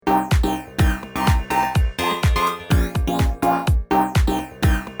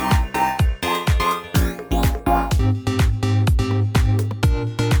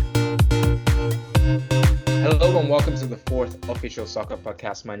Official Soccer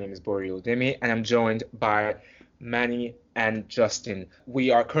Podcast. My name is Bori Odemi, and I'm joined by Manny and Justin. We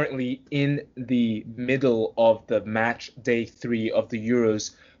are currently in the middle of the match day 3 of the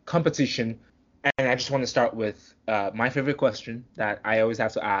Euros competition, and I just want to start with my favorite question that I always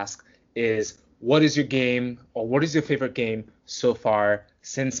have to ask is, what is your game, or what is your favorite game so far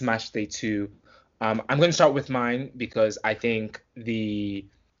since match day 2? I'm going to start with mine because I think the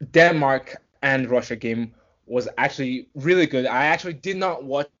Denmark and Russia game was actually really good. I actually did not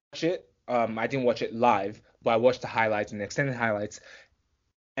watch it. I didn't watch it live, but I watched the highlights and the extended highlights.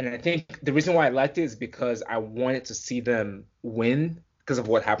 And I think the reason why I liked it is because I wanted to see them win because of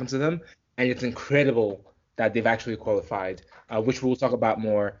what happened to them. And it's incredible that they've actually qualified, which we'll talk about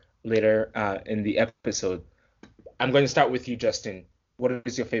more later in the episode. I'm going to start with you, Justin. What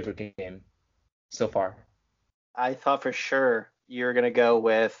is your favorite game so far? I thought for sure you were going to go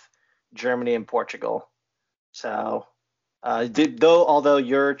with Germany and Portugal. So, although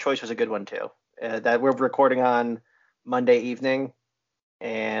your choice was a good one too. That we're recording on Monday evening,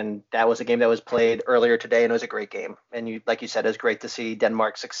 and that was a game that was played earlier today, and it was a great game. And you, like you said, it was great to see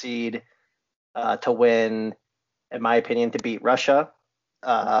Denmark succeed to win, in my opinion, to beat Russia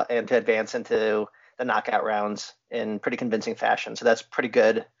and to advance into the knockout rounds in pretty convincing fashion. So that's pretty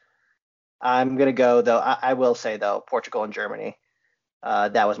good. I'm gonna go though. I will say though, Portugal and Germany.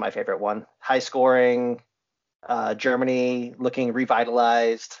 That was my favorite one. High scoring. Germany looking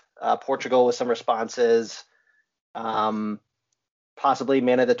revitalized. Portugal with some responses. Possibly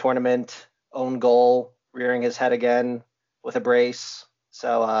man of the tournament, own goal, rearing his head again with a brace.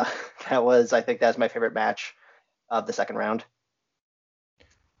 So I think that's my favorite match of the second round.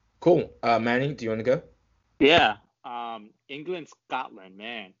 Cool. Manny, do you want to go? Yeah. England, Scotland,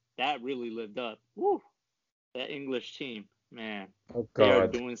 man, that really lived up. Woo. That English team. Man, oh, God. They are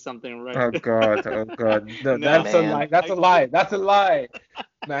doing something right. Oh God! No, that's a lie. That's a lie. That's a lie.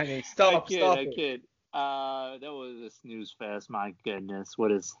 Manny, stop. I kid. That was a snooze fest. My goodness,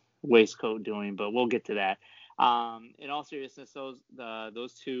 what is waistcoat doing? But we'll get to that. In all seriousness,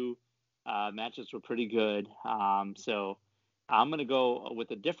 those two matches were pretty good. So I'm gonna go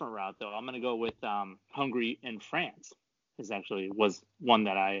with a different route though. I'm gonna go with Hungary and France. Was one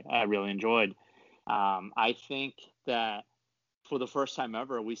that I really enjoyed. I think that for the first time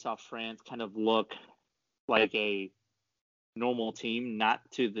ever, we saw France kind of look like a normal team, not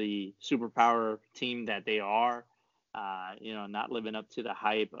to the superpower team that they are. Not living up to the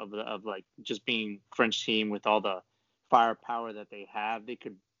hype of like just being French team with all the firepower that they have. They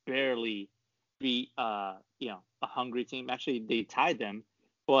could barely beat a Hungary team. Actually, they tied them,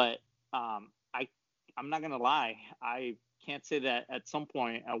 but I'm not gonna lie. I can't say that at one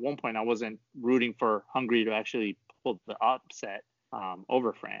point, I wasn't rooting for Hungary to actually pull the upset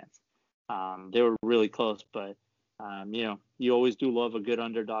over France. They were really close, but you always do love a good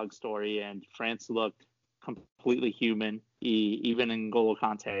underdog story, and France looked completely human. Even N'Golo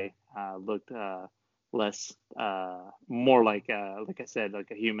Kante looked more like I said, like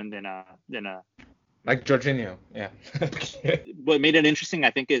a human than a like Jorginho, yeah. What made it interesting,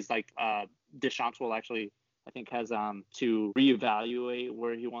 I think, is like Deschamps will actually, I think, has to reevaluate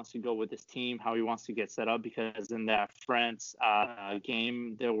where he wants to go with his team, how he wants to get set up, because in that France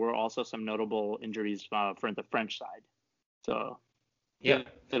game, there were also some notable injuries for the French side. So yeah,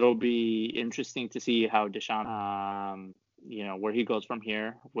 it'll be interesting to see how Deschamps, where he goes from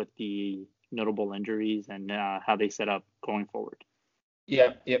here with the notable injuries and how they set up going forward.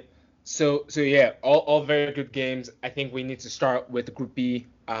 Yep. So yeah, all very good games. I think we need to start with Group B.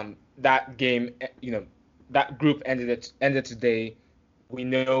 That game, that group ended today. We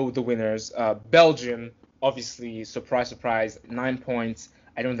know the winners. Belgium, obviously, surprise, 9 points.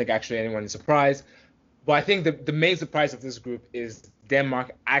 I don't think actually anyone is surprised. But I think the main surprise of this group is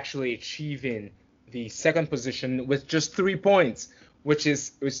Denmark actually achieving the second position with just 3 points, which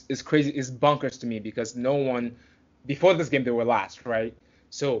is crazy, is bonkers to me, because no one before this game they were last, right?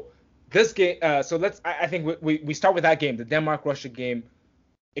 So this game, I think we start with that game, the Denmark-Russia game.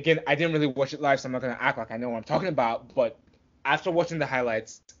 Again, I didn't really watch it live, so I'm not gonna act like I know what I'm talking about. But after watching the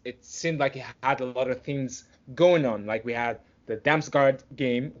highlights, it seemed like it had a lot of things going on. Like we had the Damsgaard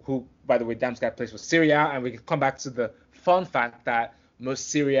game, who, by the way, Damsgaard plays for Syria, and we can come back to the fun fact that most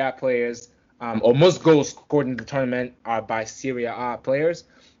Syria players, or most goals scored in the tournament are by Syria players,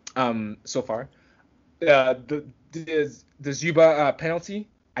 so far. The Zuba penalty,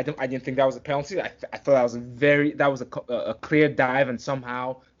 I didn't think that was a penalty. I thought that was a clear dive, and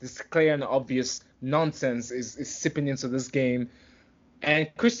somehow this clear and obvious nonsense is sipping into this game. And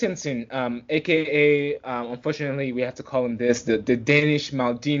Christensen, aka unfortunately we have to call him this, the Danish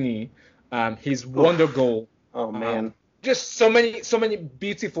Maldini, his wonder goal. Oh man. just so many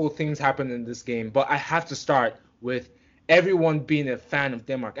beautiful things happened in this game. But I have to start with everyone being a fan of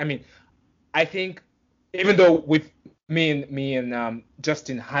Denmark. I mean, I think even though with me and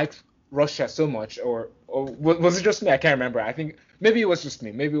Justin hyped Russia so much, or was it just me? I can't remember. I think maybe it was just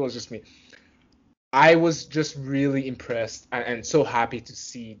me. Maybe it was just me. I was just really impressed and so happy to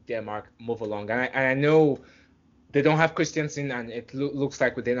see Denmark move along. And I know they don't have Christiansen, and it looks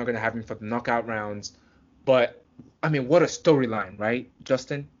like they're not going to have him for the knockout rounds. But I mean, what a storyline, right,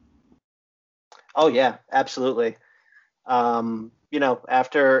 Justin? Oh yeah, absolutely.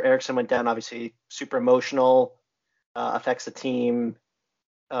 After Ericsson went down, obviously super emotional, affects the team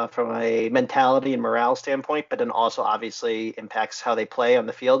from a mentality and morale standpoint, but then also obviously impacts how they play on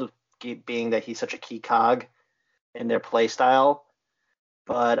the field, being that he's such a key cog in their play style.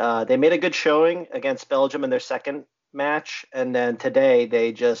 But they made a good showing against Belgium in their second match, and then today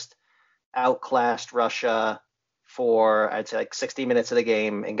they just outclassed Russia for I'd say like 60 minutes of the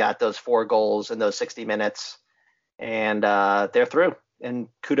game and got those 4 goals in those 60 minutes, and they're through. And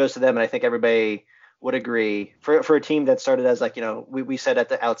kudos to them. And I think everybody would agree for a team that started as like we said at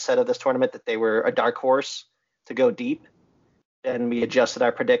the outset of this tournament that they were a dark horse to go deep, and we adjusted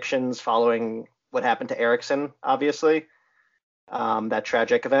our predictions following what happened to Ericsson, obviously, that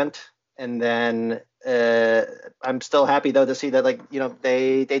tragic event. And then I'm still happy though to see that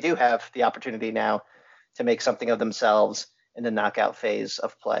they do have the opportunity now to make something of themselves in the knockout phase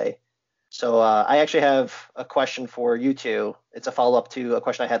of play. So I actually have a question for you two. It's a follow up to a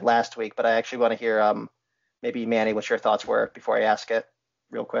question I had last week, but I actually want to hear maybe Manny what your thoughts were before I ask it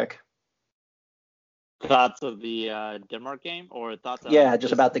real quick. Thoughts of the Denmark game, or thoughts of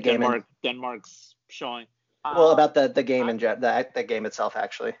just about the game Denmark's showing? Well, about the game the game itself,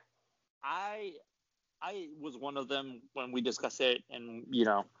 actually. I was one of them when we discussed it, and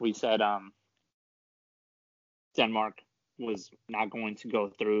we said Denmark was not going to go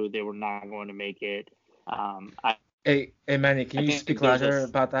through. They were not going to make it. Hey Manny, can you speak louder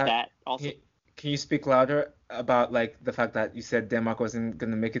about that? That also. Can you speak louder about like the fact that you said Denmark wasn't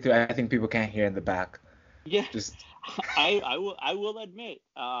gonna make it through? I think people can't hear in the back. Yeah. I will admit,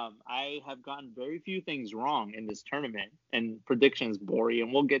 I have gotten very few things wrong in this tournament and predictions, Bori,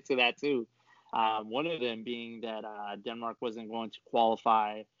 and we'll get to that too. One of them being that Denmark wasn't going to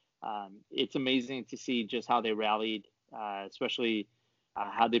qualify. It's amazing to see just how they rallied, especially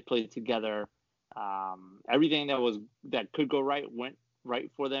how they played together. Everything that could go right went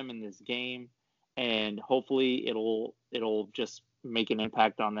right for them in this game, and hopefully it'll just make an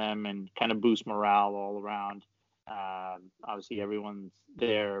impact on them and kind of boost morale all around. Obviously, everyone's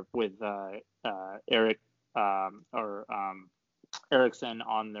there with Ericsson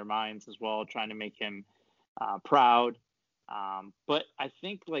on their minds as well, trying to make him proud. But I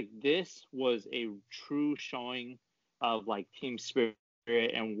think like this was a true showing of like team spirit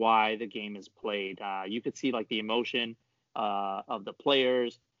and why the game is played. You could see like the emotion of the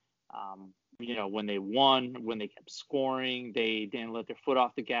players. When they won, when they kept scoring, they didn't let their foot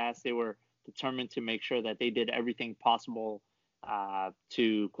off the gas. They were determined to make sure that they did everything possible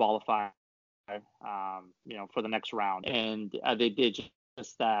to qualify, for the next round. And they did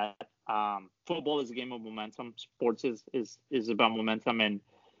just that. Football is a game of momentum. Sports is about momentum. And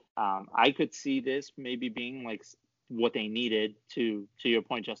I could see this maybe being like what they needed to your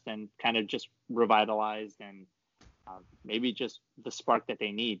point, Justin, kind of just revitalized and maybe just the spark that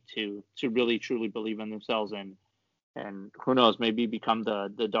they need to really truly believe in themselves and who knows, maybe become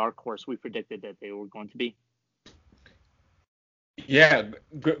the dark horse we predicted that they were going to be. Yeah,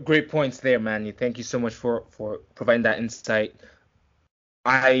 great points there, Manny. Thank you so much for providing that insight.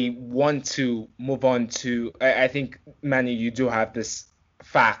 I want to move on to, I think, Manny, you do have this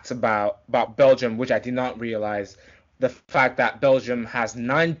fact about Belgium, which I did not realize. The fact that Belgium has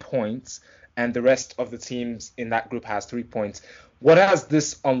 9 points and the rest of the teams in that group has 3 points. What has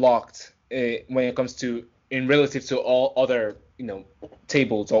this unlocked when it comes to in relative to all other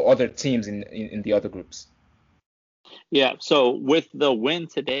tables or other teams in the other groups? Yeah. So with the win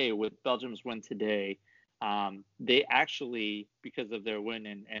today, with Belgium's win today, they actually, because of their win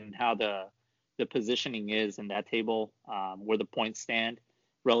and how the positioning is in that table, where the points stand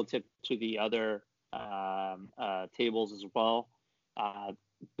relative to the other tables as well,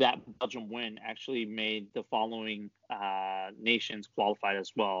 that Belgium win actually made the following nations qualified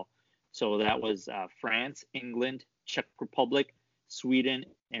as well. So that was France, England, Czech Republic, Sweden,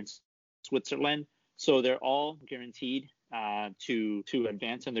 and Switzerland. So they're all guaranteed to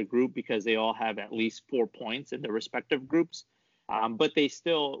advance in the group because they all have at least 4 points in their respective groups. But they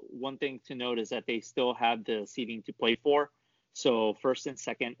still, one thing to note is that they still have the seeding to play for. So first and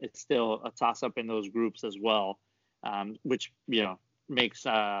second, it's still a toss-up in those groups as well. which makes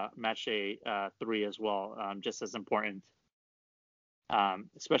match day 3 as well just as important.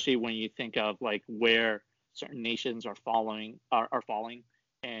 Especially when you think of like where certain nations are falling,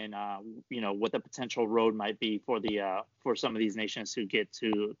 and what the potential road might be for some of these nations to get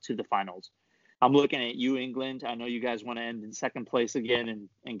to the finals. I'm looking at you, England. I know you guys want to end in second place again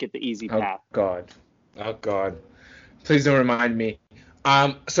and get the easy path. Oh God, please don't remind me.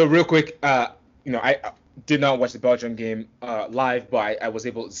 So real quick, I did not watch the Belgium game live, but I was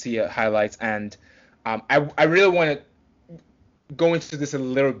able to see highlights, and I really want to go into this a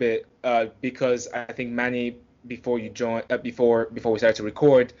little bit because I think Manny, before you joined, before we started to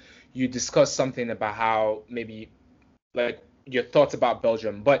record, you discussed something about how maybe like your thoughts about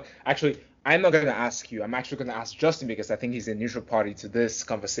Belgium. But actually, I'm not going to ask you. I'm actually going to ask Justin because I think he's a neutral party to this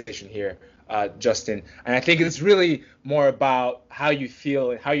conversation here, Justin. And I think it's really more about how you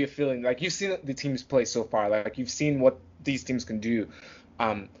feel and how you're feeling. Like you've seen the teams play so far. Like you've seen what these teams can do.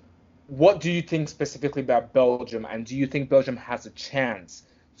 What do you think specifically about Belgium, and do you think Belgium has a chance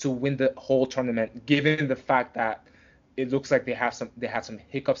to win the whole tournament, given the fact that it looks like they had some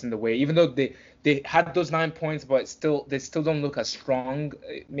hiccups in the way, even though they had those 9 points, but they still don't look as strong,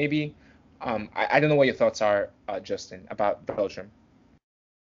 maybe. I don't know what your thoughts are, Justin, about Belgium.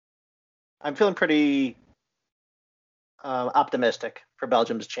 I'm feeling pretty optimistic for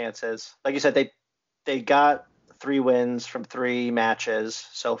Belgium's chances. Like you said, they got 3 wins from 3 matches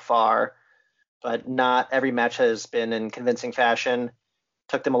so far, but not every match has been in convincing fashion.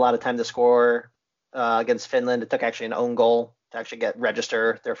 Took them a lot of time to score against Finland. It took actually an own goal to actually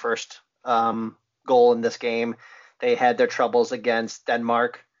register their first goal in this game. They had their troubles against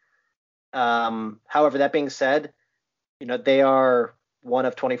Denmark. However, that being said, they are one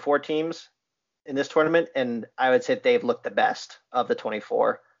of 24 teams in this tournament, and I would say they've looked the best of the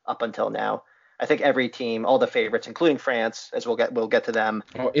 24 up until now. I think every team, all the favorites, including France, as we'll get to them.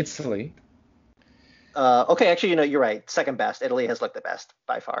 Oh, Italy. Okay, actually, you're right. Second best. Italy has looked the best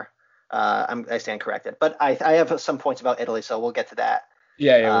by far. I stand corrected, but I have some points about Italy, so we'll get to that.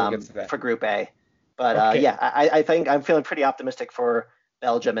 Yeah, we'll get to that for Group A. But okay. I think I'm feeling pretty optimistic for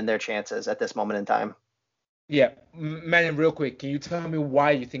Belgium and their chances at this moment in time. Yeah, man, real quick, can you tell me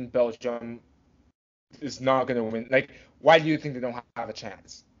why you think Belgium is not going to win? Like, why do you think they don't have a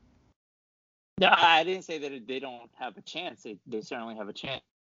chance? No, I didn't say that they don't have a chance. They certainly have a chance.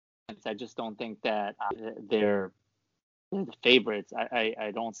 I just don't think that they're the favorites.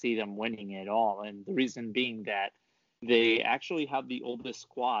 I don't see them winning at all. And the reason being that they actually have the oldest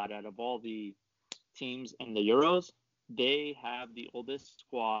squad out of all the teams in the Euros. They have the oldest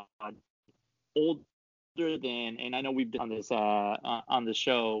squad, older than, and I know we've done this on the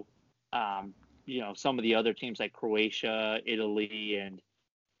show, some of the other teams like Croatia, Italy, and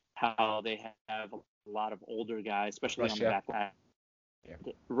how they have a lot of older guys, especially Russia. on the back line.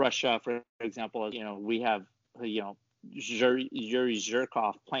 Yeah. Russia, for example, we have, Yuri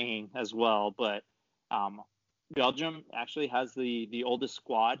Zhirkov playing as well, but Belgium actually has the oldest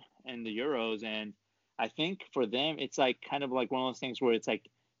squad in the Euros, and I think for them it's like kind of like one of those things where it's like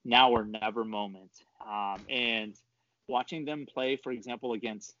now or never moment. And watching them play, for example,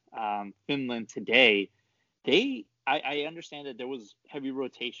 against Finland today, I understand that there was heavy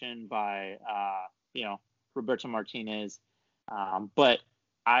rotation by Roberto Martinez, but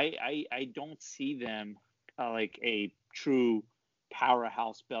I don't see them like a true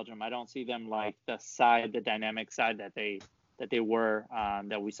powerhouse Belgium. I don't see them like the dynamic side that they were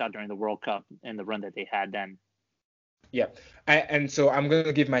that we saw during the World Cup and the run that they had then. Yeah, and so I'm going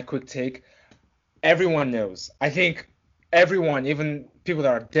to give my quick take. Everyone knows. I think everyone, even people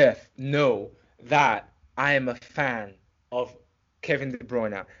that are deaf, know that I am a fan of Kevin De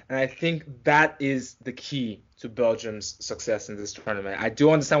Bruyne, and I think that is the key to Belgium's success in this tournament. I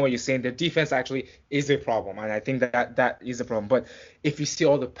do understand what you're saying. Their defense actually is a problem, and I think that is a problem. But if you see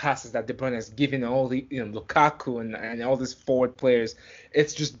all the passes that De Bruyne has given, all the Lukaku and all these forward players,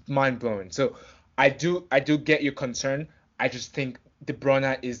 it's just mind blowing. So I do get your concern. I just think De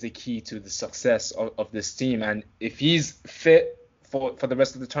Bruyne is the key to the success of this team, and if he's fit for the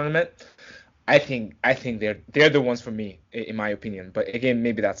rest of the tournament, I think they're the ones for me, in my opinion. But again,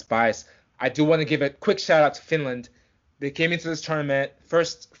 maybe that's bias. I do want to give a quick shout out to Finland. They came into this tournament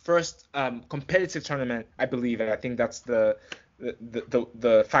first competitive tournament, I believe. I think that's the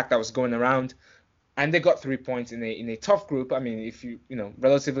fact that was going around, and they got 3 points in a tough group. I mean, if you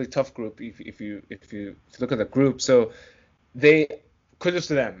relatively tough group if you look at the group. So they kudos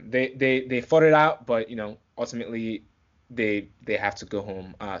to them. They fought it out, but ultimately they have to go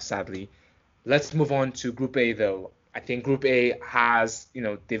home, sadly. Let's move on to Group A, though. I think Group A has,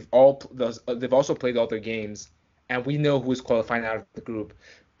 they've also played all their games, and we know who is qualifying out of the group.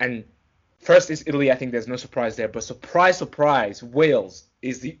 And first is Italy. I think there's no surprise there. But surprise, surprise, Wales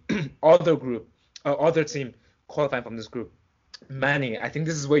is the other team qualifying from this group. Manny, I think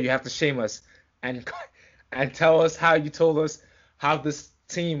this is where you have to shame us and and tell us how you told us how this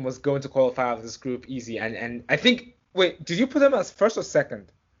team was going to qualify out of this group easy. And I think, wait, did you put them as first or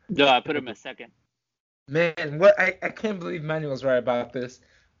second? No, I put him as second. Man, what I can't believe Manny was right about this.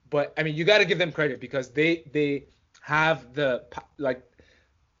 But I mean, you got to give them credit because they have the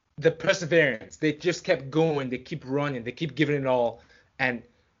perseverance. They just kept going. They keep running. They keep giving it all. And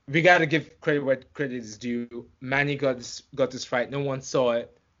we got to give credit where credit is due. Manny got this right. No one saw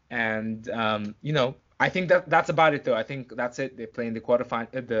it. And I think that's about it though. I think that's it. They play in the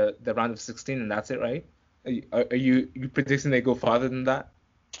quarterfinal, the round of 16, and that's it, right? Are you predicting they go farther than that?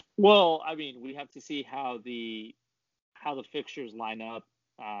 Well, I mean, we have to see how the fixtures line up.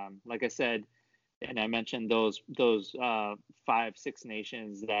 Like I said, and I mentioned those 5-6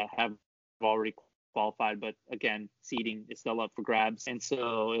 nations that have already qualified, but again, seeding is still up for grabs, and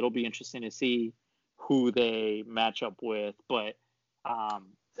so it'll be interesting to see who they match up with. But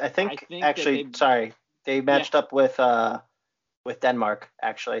I think actually, they matched up with Denmark.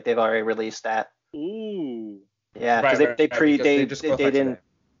 Actually, they've already released that. Ooh. Yeah, because they didn't.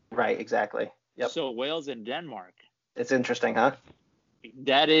 Right, exactly. Yep. So Wales and Denmark. It's interesting, huh?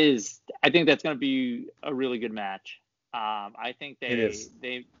 I think that's going to be a really good match. I think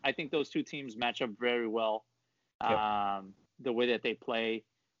I think those two teams match up very well. Yep. The way that they play,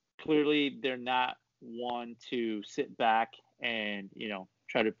 clearly they're not one to sit back and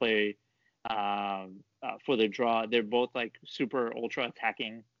try to play for the draw. They're both like super ultra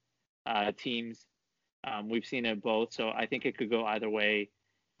attacking teams. We've seen it both, so I think it could go either way.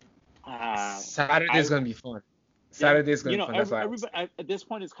 Saturday's gonna be fun. Saturday's gonna be fun. Everybody, at this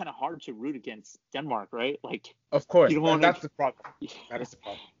point, it's kind of hard to root against Denmark, right? Like, of course, that's the problem. That is the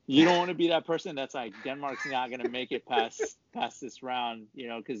problem. You don't want to be that person that's like, Denmark's not gonna make it past this round,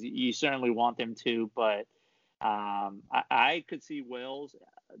 because you certainly want them to. But I could see Wales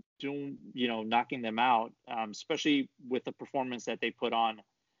doing, knocking them out, especially with the performance that they put on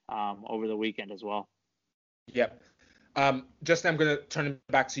over the weekend as well. Yep. Justin, I'm going to turn it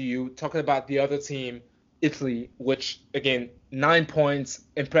back to you. Talking about the other team, Italy, which, again, 9 points,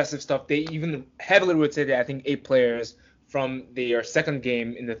 impressive stuff. They even heavily rotated, I think, 8 players from their second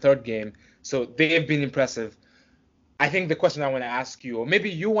game in the third game. So they have been impressive. I think the question I want to ask you, or maybe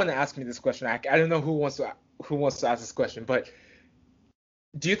you want to ask me this question. I don't know who wants to ask this question, but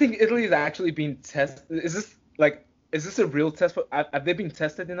do you think Italy is actually being tested? Is this a real test? Have they been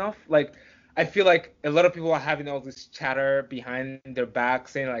tested enough? Like, I feel like a lot of people are having all this chatter behind their back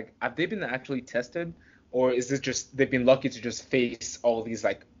saying, like, have they been actually tested? Or is it just they've been lucky to just face all these,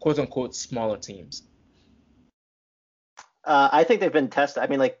 like, quote-unquote smaller teams? I think they've been tested. I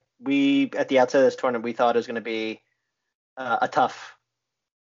mean, like, we, at the outset of this tournament, we thought it was going to be a tough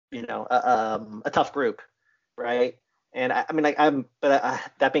group, right? And I mean, like,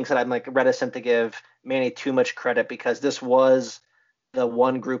 that being said, I'm, like, reticent to give Manny too much credit because this was the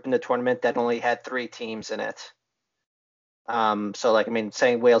one group in the tournament that only had 3 teams in it. So, like, I mean,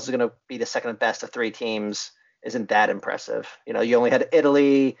 saying Wales is going to be the second best of 3 teams isn't that impressive. You only had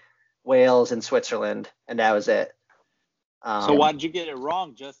Italy, Wales, and Switzerland, and that was it. So why did you get it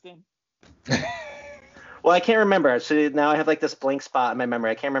wrong, Justin? Well, I can't remember. So now I have, like, this blank spot in my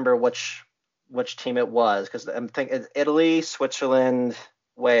memory. I can't remember which team it was because I'm thinking Italy, Switzerland,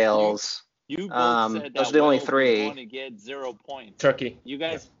 Wales. You both said that those are the only Wales 3. was going to get 0 points. Turkey. You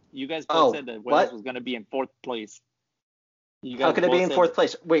guys both said that Wales was going to be in 4th place. How could it be in 4th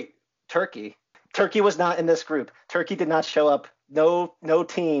place? Wait, Turkey. Turkey was not in this group. Turkey did not show up. No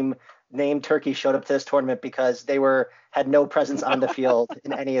team named Turkey showed up to this tournament because they had no presence on the field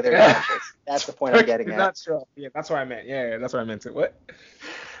in any of their matches. That's the point I'm getting at. Not sure. Yeah, that's what I meant. Yeah, that's what I meant. What?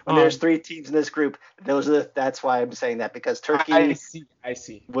 When there's 3 teams in this group, that's why I'm saying that, because Turkey I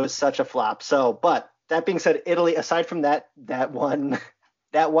see. was such a flop. So, but that being said, Italy, aside from that one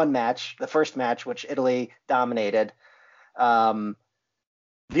match, the first match, which Italy dominated, the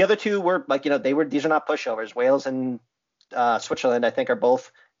other 2 were like, these are not pushovers. Wales and Switzerland, I think, are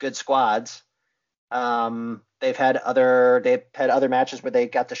both good squads. They've had other matches where they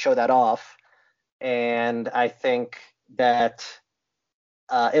got to show that off, and I think that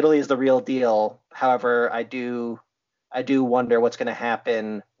Italy is the real deal. However, I do wonder what's going to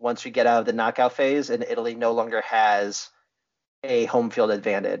happen once we get out of the knockout phase and Italy no longer has a home field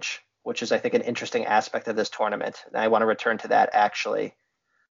advantage, which is, I think, an interesting aspect of this tournament. And I want to return to that, actually.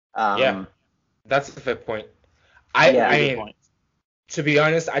 Yeah, that's a fair point. I mean, to be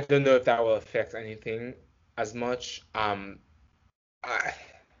honest, I don't know if that will affect anything. as much. I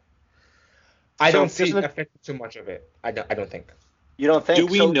I So don't see it affecting too much of it. I don't think. you don't Do think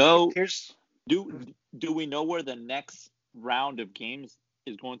we so? know Here's do we know where the next round of games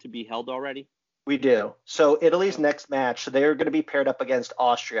is going to be held already? We do. So Italy's next match, so they're going to be paired up against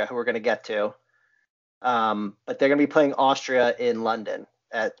Austria, who we're going to get to. But they're going to be playing Austria in London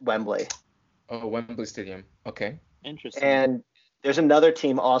at Wembley. Oh, Wembley Stadium. Okay. Interesting. And there's another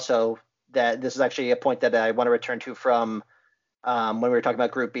team also that this is actually a point that I want to return to from when we were talking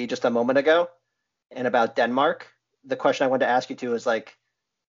about Group B just a moment ago and about Denmark. The question I wanted to ask you too is like,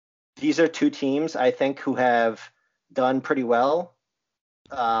 these are two teams I think who have done pretty well,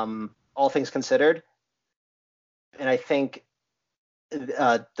 all things considered. And I think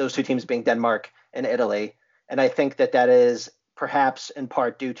those two teams being Denmark and Italy. And I think that is perhaps in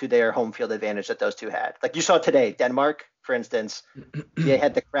part due to their home field advantage that those two had. Like you saw today, Denmark, for instance, they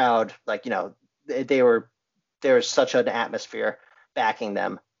had the crowd, like, there was such an atmosphere backing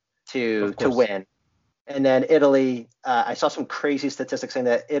them to win. And then Italy, I saw some crazy statistics saying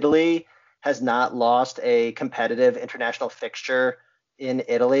that Italy has not lost a competitive international fixture in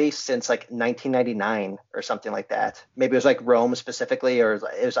Italy since like 1999 or something like that. Maybe it was like Rome specifically, or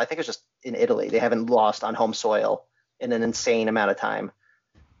I think it was just in Italy. They haven't lost on home soil in an insane amount of time.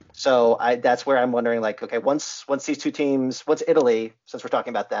 So that's where I'm wondering, like, okay, once these two teams, once Italy, since we're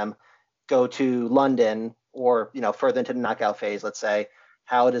talking about them, go to London or further into the knockout phase, let's say,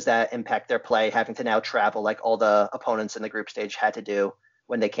 how does that impact their play, having to now travel like all the opponents in the group stage had to do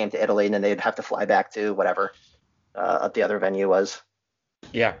when they came to Italy, and then they'd have to fly back to whatever the other venue was.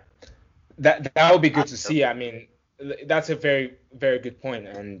 Yeah, that would be good to see. I mean, that's a very, very good point,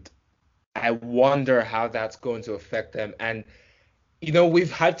 and I wonder how that's going to affect them. And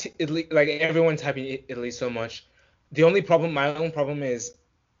we've had Italy, like everyone's hyping Italy so much. My own problem is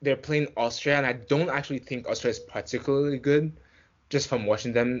they're playing Austria, and I don't actually think Austria is particularly good, just from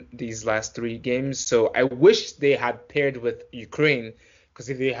watching them these last three games. So I wish they had paired with Ukraine, because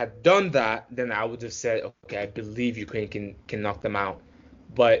if they had done that, then I would have said, okay, I believe Ukraine can knock them out.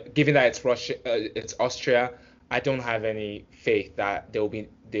 But given that it's it's Austria, I don't have any faith that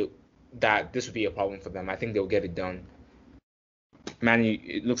that this would be a problem for them. I think they'll get it done. Manny,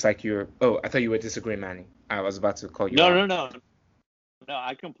 it looks like you're. Oh, I thought you were disagreeing, Manny. I was about to call you out. No.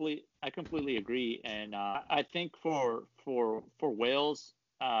 I completely agree, and I think for Wales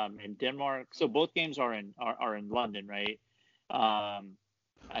and Denmark, so both games are in London, right? I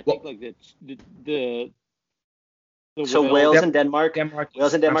think like the so Wales and Denmark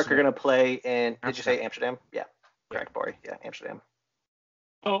are going to play in. Did you say Amsterdam? Yeah, correct, Bori. Yeah, Amsterdam.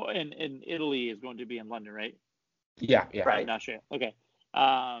 Oh, and Italy is going to be in London, right? Yeah. Right. I'm not sure. Okay.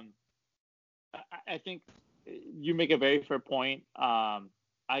 I think you make a very fair point.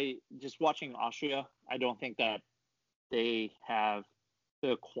 I just watching Austria, I don't think that they have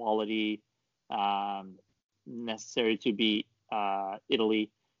the quality necessary to beat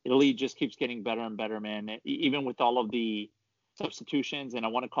Italy. Italy just keeps getting better and better, man. Even with all of the substitutions, and I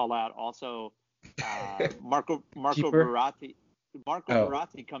want to call out also Marco Verratti.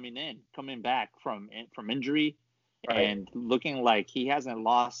 Verratti coming back from injury, right, and looking like he hasn't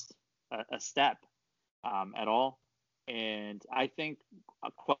lost a step at all. And I think,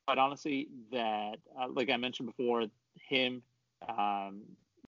 quite honestly, that like I mentioned before, him,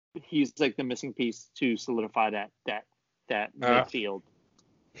 he's like the missing piece to solidify that midfield.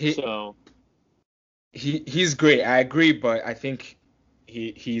 He's great. I agree, but I think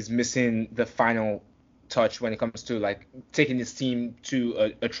he's missing the final touch when it comes to like taking his team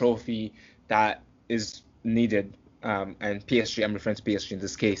to a trophy that is needed. And PSG, I'm referring to PSG in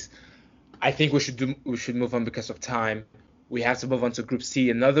this case. I think we should move on because of time. We have to move on to Group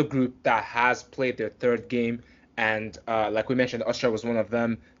C, another group that has played their third game, and like we mentioned, Austria was one of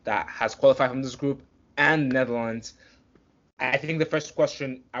them that has qualified from this group, and Netherlands. I think the first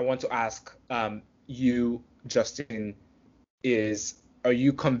question I want to ask you, Justin, is: are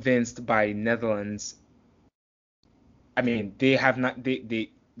you convinced by Netherlands? I mean, they have not they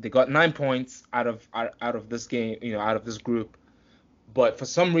got 9 points out of this game, out of this group. But for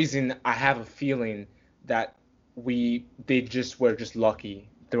some reason, I have a feeling that they just were just lucky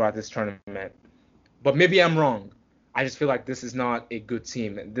throughout this tournament. But maybe I'm wrong. I just feel like this is not a good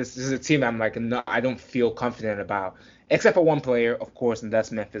team. This is a team I don't feel confident about, except for one player, of course, and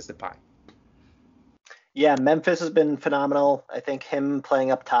that's Memphis Depay. Yeah, Memphis has been phenomenal. I think him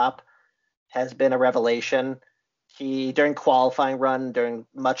playing up top has been a revelation. During qualifying run, during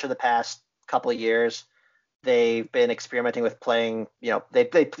much of the past couple of years, they've been experimenting with playing,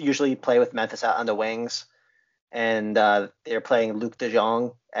 they usually play with Memphis out on the wings. and they're playing Luke De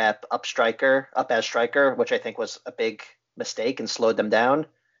Jong up as striker, which I think was a big mistake and slowed them down.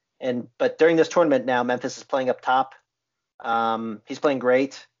 But during this tournament now, Memphis is playing up top. He's playing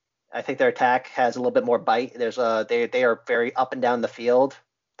great. I think their attack has a little bit more bite. They are very up and down the field,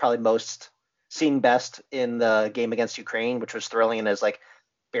 probably most seen best in the game against Ukraine, which was thrilling and is like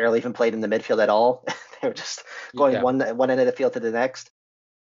barely even played in the midfield at all. They were just going one end of the field to the next.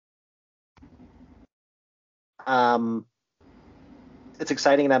 It's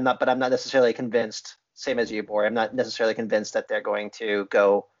exciting, and I'm not necessarily convinced. Same as you, Bor. I'm not necessarily convinced that they're going to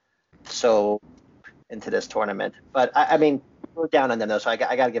go so into this tournament. But I mean, we're down on them though, so I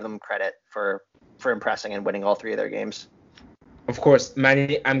got to give them credit for impressing and winning all three of their games. Of course,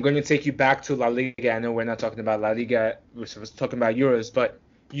 Manny, I'm going to take you back to La Liga. I know we're not talking about La Liga, we're talking about Euros, but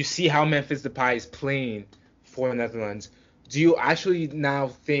you see how Memphis Depay is playing for the Netherlands. Do you actually now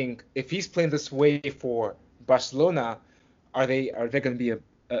think if he's playing this way for Barcelona, are they going to be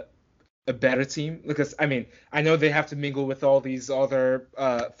a better team? Because I mean, I know they have to mingle with all these other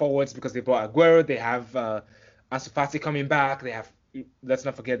forwards because they bought Aguero, they have Ansu Fati coming back, they have, let's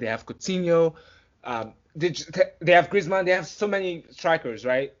not forget, they have Coutinho, they have Griezmann, they have so many strikers,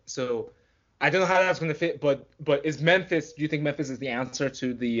 right? So I don't know how that's going to fit, but do you think Memphis is the answer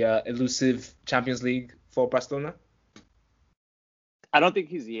to the elusive Champions League for Barcelona? I don't think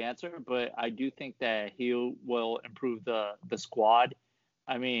he's the answer, but I do think that he will improve the squad.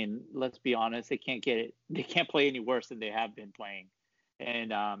 I mean, let's be honest, they can't play any worse than they have been playing.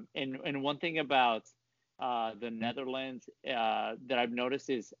 And one thing about the Netherlands that I've noticed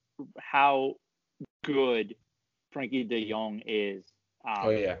is how good Frankie de Jong is. Oh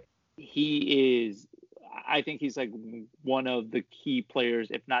yeah. I think he's like one of the key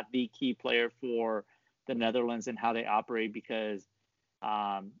players, if not the key player for the Netherlands and how they operate, because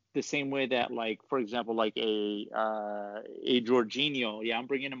the same way that, like, for example, like a Jorginho, I'm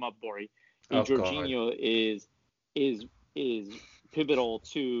bringing him up, Bori. Jorginho is pivotal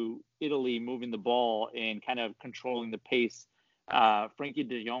to Italy moving the ball and kind of controlling the pace. Frankie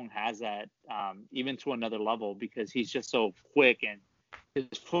de Jong has that even to another level because he's just so quick and his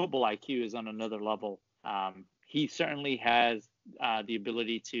football IQ is on another level. He certainly has the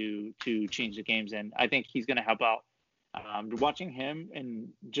ability to change the games, and I think he's going to help out. Watching him and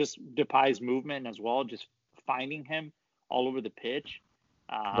just Depay's movement as well, just finding him all over the pitch,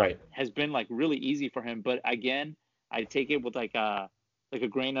 has been like really easy for him. But again, I take it with like a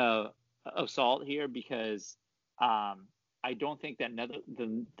grain of salt here because I don't think that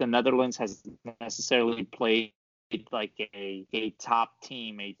the Netherlands has necessarily played like a top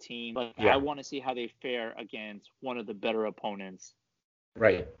team, a team. But I want to see how they fare against one of the better opponents.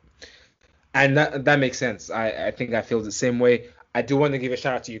 Right. And that makes sense. I think I feel the same way. I do want to give a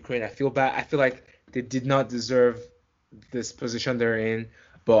shout out to Ukraine. I feel bad. I feel like they did not deserve this position they're in,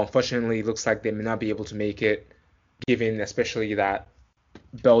 but unfortunately, it looks like they may not be able to make it, given especially that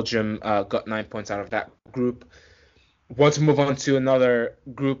Belgium got 9 points out of that group. Want to move on to another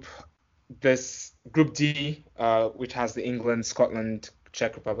group, this Group D, which has the England, Scotland,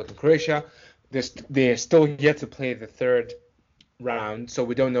 Czech Republic, and Croatia. They're still yet to play the third round, so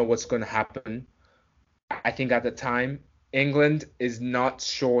we don't know what's going to happen. I think at the time England is not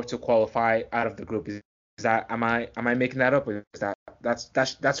sure to qualify out of the group. Is that am I making that up, or is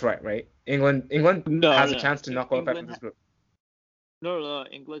that's right? England has a chance to not qualify from this group. No,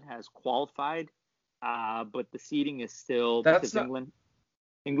 England has qualified, but the seeding is still because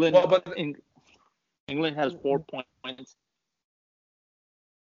England has 4 points.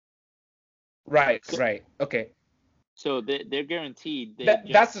 Right. Okay. So they're guaranteed.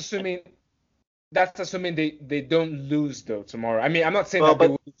 That's assuming they don't lose though tomorrow. I mean, I'm not saying that they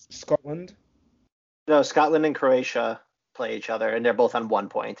will lose to Scotland. No, Scotland and Croatia play each other, and they're both on 1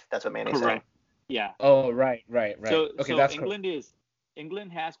 point. That's what Manny's saying. Yeah. Oh, right. So, okay, that's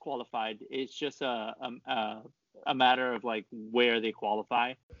England has qualified. It's just a matter of like where they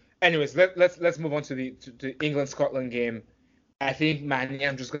qualify. Anyways, let's move on to the England-Scotland game. I think, Manny,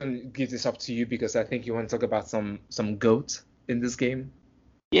 I'm just going to give this up to you because I think you want to talk about some GOAT in this game.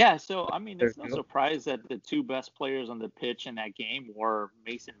 Yeah, so, I mean, it's no surprise that the two best players on the pitch in that game were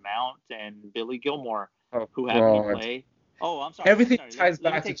Mason Mount and Billy Gilmour, who happened to play. Oh, I'm sorry. Everything ties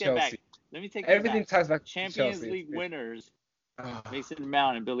back to Chelsea. Let me take that back. Everything ties back to Champions Chelsea. League winners, Mason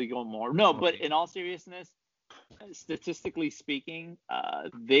Mount and Billy Gilmour. No, but in all seriousness, statistically speaking,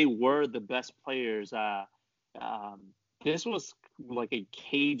 they were the best players. This was like a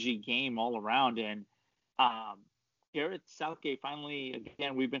cagey game all around, and Gareth Southgate finally,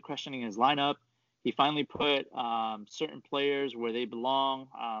 again, we've been questioning his lineup. He finally put certain players where they belong.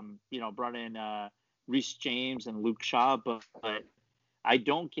 Brought in Reece James and Luke Shaw, but I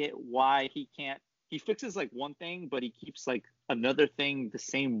don't get why he can't. He fixes like one thing, but he keeps like another thing the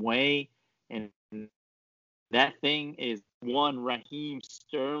same way, and that thing is one Raheem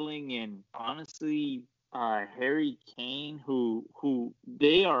Sterling and honestly Harry Kane, who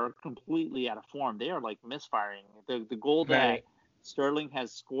they are completely out of form. They are like misfiring. The goal that Sterling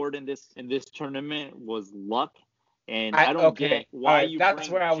has scored in this tournament was luck. And I don't get why you that's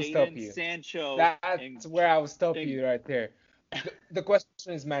bring where I will stop you. Sancho. That's where I will stop you right there. The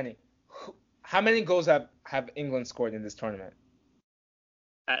question is, Manny, how many goals have England scored in this tournament?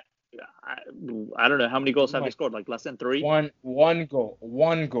 I don't know. How many goals have they scored? Like less than 3? One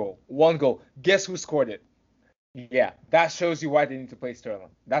goal. Guess who scored it? Yeah, that shows you why they need to play Sterling.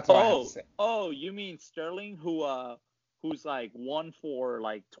 That's what I have to say. Oh, you mean Sterling, who's like 1 for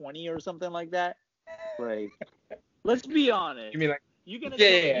like 20 or something like that? Like, let's be honest. You mean like? You're gonna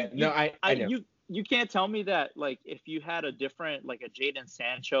I know. You can't tell me that like if you had a different like a Jadon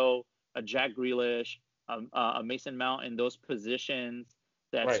Sancho, a Jack Grealish, a Mason Mount in those positions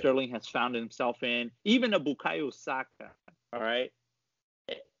that Sterling has found himself in, even a Bukayo Saka, all right?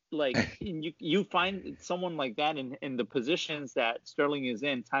 Like you find someone like that in the positions that Sterling is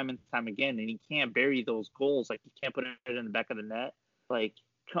in time and time again, and he can't bury those goals. Like he can't put it in the back of the net. Like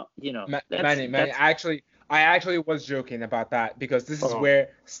Manny, I actually was joking about that because this is where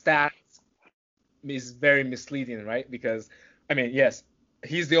stats is very misleading, right? Because I mean, yes,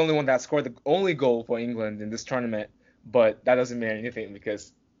 he's the only one that scored the only goal for England in this tournament, but that doesn't mean anything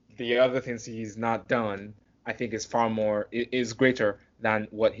because the other things he's not done, I think, is greater than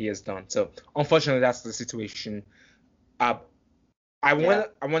what he has done. So unfortunately, that's the situation. I want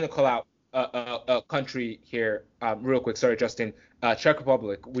to call out a country here real quick. Sorry, Justin. Czech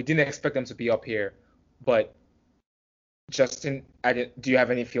Republic. We didn't expect them to be up here, but Justin, do you have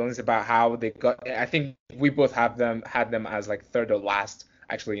any feelings about how they got? I think we both had them as like third or last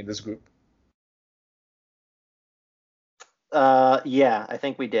actually in this group. Yeah, I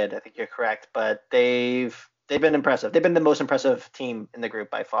think we did. I think you're correct, but they've been impressive. They've been the most impressive team in the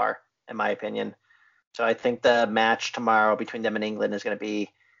group by far, in my opinion. So I think the match tomorrow between them and England is going to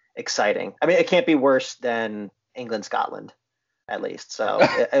be exciting. I mean, it can't be worse than England-Scotland, at least. So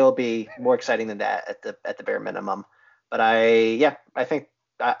it will be more exciting than that at the bare minimum. But I think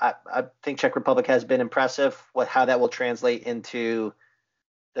Czech Republic has been impressive. How that will translate into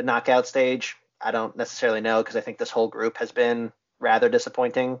the knockout stage, I don't necessarily know because I think this whole group has been rather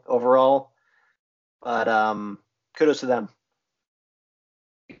disappointing overall. But kudos to them.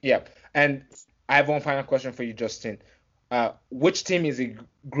 Yeah, and I have one final question for you, Justin. Which team is a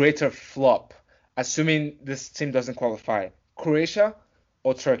greater flop, assuming this team doesn't qualify? Croatia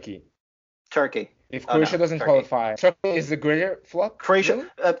or Turkey? Turkey. If Croatia doesn't qualify, Turkey is the greater flop?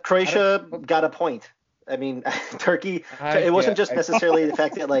 Croatia got a point. I mean, Turkey, it wasn't just necessarily the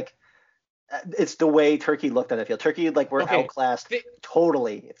fact that, like, it's the way Turkey looked on the field. Turkey, like, were outclassed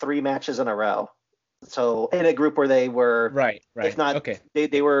totally 3 matches in a row. So in a group where they were, right. If not,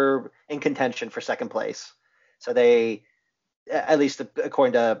 they were in contention for second place. So they, at least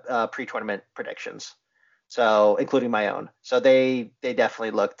according to pre-tournament predictions, so including my own. So they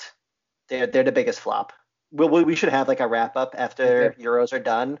definitely looked. They're the biggest flop. We should have like a wrap up after Euros are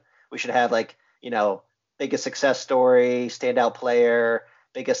done. We should have like, biggest success story, standout player,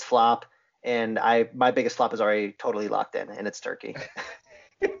 biggest flop, and my biggest flop is already totally locked in, and it's Turkey.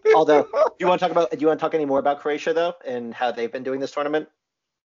 Although, do you want to talk any more about Croatia though, and how they've been doing this tournament?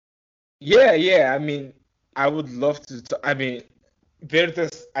 Yeah. I mean, I would love to. I mean, they're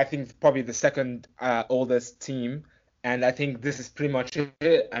I think probably the second oldest team, and I think this is pretty much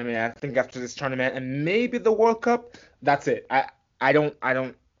it. I mean, I think after this tournament and maybe the World Cup, that's it. I don't.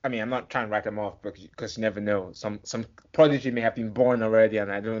 I mean, I'm not trying to write them off because you never know. Some prodigy may have been born already,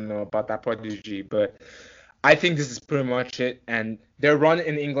 and I don't know about that prodigy, but I think this is pretty much it. And their run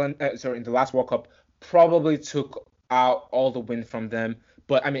in England, in the last World Cup, probably took out all the win from them.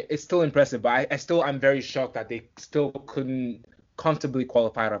 But I mean, it's still impressive. But I'm very shocked that they still couldn't comfortably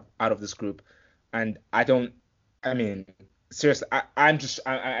qualify out of this group. And I mean, seriously, I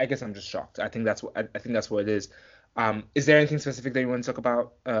guess I'm just shocked. I think that's what it is. Is there anything specific that you want to talk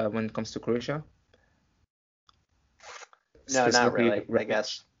about when it comes to Croatia? No, not really. I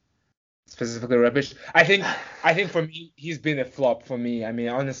guess. Specifically rubbish. I think for me, he's been a flop for me. I mean,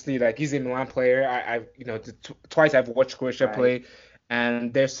 honestly, like he's a Milan player. Twice I've watched Croatia play,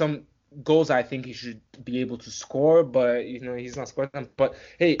 and there's some goals I think he should be able to score, but he's not scoring them. But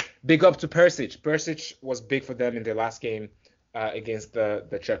hey, big up to Perisic. Perisic was big for them in their last game against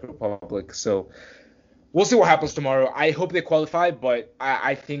the Czech Republic. So we'll see what happens tomorrow. I hope they qualify, but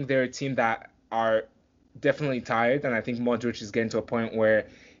I think they're a team that are definitely tired, and I think Modric is getting to a point where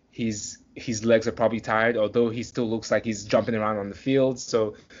his legs are probably tired, although he still looks like he's jumping around on the field.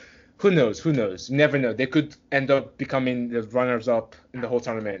 So who knows? Who knows? You never know. They could end up becoming the runners-up in the whole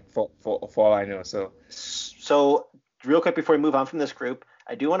tournament for all I know. So real quick before we move on from this group,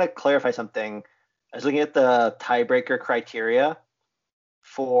 I do want to clarify something. I was looking at the tiebreaker criteria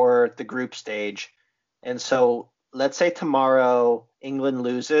for the group stage, and so let's say tomorrow England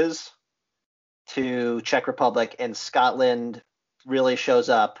loses to Czech Republic and Scotland really shows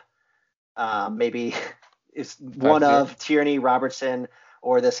up. Maybe it's one of Tierney, Robertson,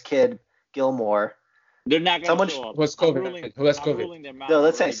 or this kid Gilmore. They're not going to show up. Who has COVID? No,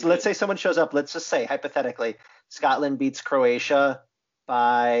 let's say someone shows up. Let's just say hypothetically, Scotland beats Croatia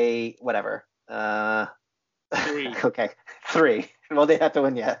by whatever. 3. Okay, 3. Well, they have to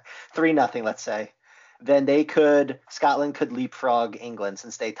win, 3-0. Let's say. Then Scotland could leapfrog England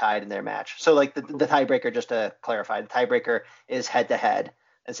since they tied in their match. So like the tiebreaker, just to clarify, the tiebreaker is head to head.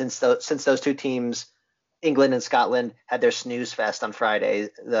 And since those two teams, England and Scotland, had their snooze fest on Friday,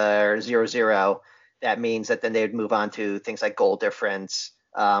 their 0-0, that means that then they would move on to things like goal difference,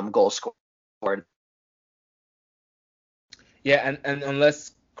 goals scored. Yeah, and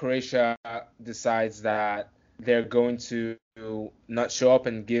unless Croatia decides that they're going to not show up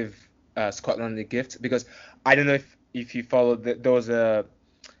and give Scotland a gift, because I don't know if you followed there was I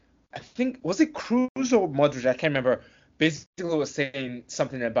think, was it Cruz or Modric? I can't remember. Basically was saying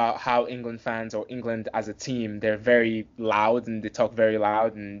something about how England fans, or England as a team, they're very loud and they talk very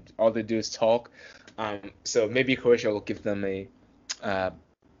loud and all they do is talk. So maybe Croatia will give them a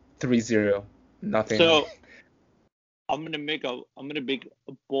 3-0, nothing. So I'm gonna make a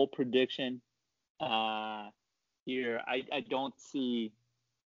bold prediction here. I don't see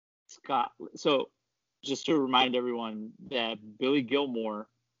Scotland. So just to remind everyone that Billy Gilmore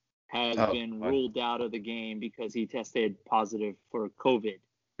has been ruled out of the game because he tested positive for COVID.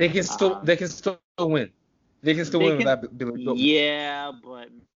 They can still win. They can still win without Billy Gilmore. Yeah, but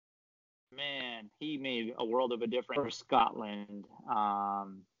man, he made a world of a difference for Scotland.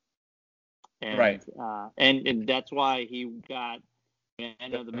 Right. And that's why he got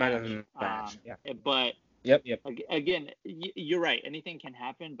man of the match. Yeah. But Yep. Again, you're right. Anything can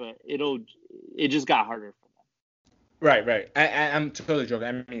happen, but it just got harder for them. Right. I'm totally joking.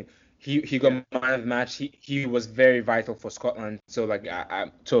 I mean, he got man of the match. He was very vital for Scotland. So like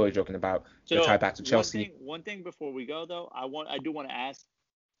I'm totally joking about the tie back to Chelsea. One thing before we go though, I do want to ask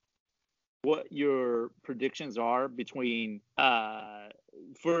what your predictions are between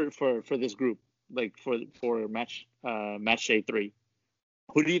for this group, like for match day 3.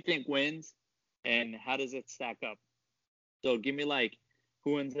 Who do you think wins, and how does it stack up? So give me like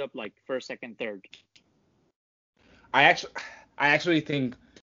who ends up like first, second, third. I actually think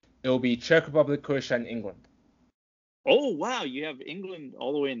it will be Czech Republic, Croatia, and England. Oh wow, you have England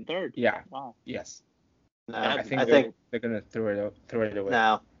all the way in third. Yeah. Wow. Yes. No, I think they're gonna throw it away.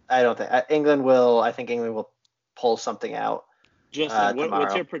 No, I don't think England will. I think England will pull something out. Justin,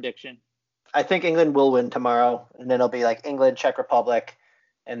 what's your prediction? I think England will win tomorrow, and then it'll be like England, Czech Republic,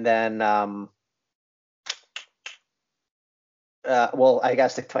 and then well, I gotta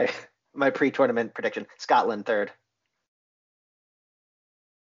stick to my pre-tournament prediction: Scotland third.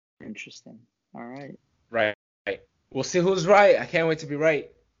 Interesting. All right. Right. We'll see who's right. I can't wait to be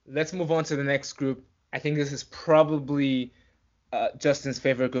right. Let's move on to the next group. I think this is probably Justin's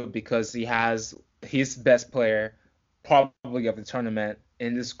favorite group because he has his best player probably of the tournament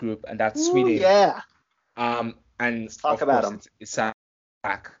in this group, and that's Sweden. Yeah. And let's talk about him. It's Zach.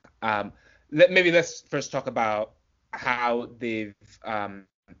 Let's first talk about how they've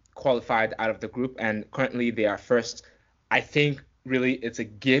qualified out of the group, and currently they are first. I think really it's a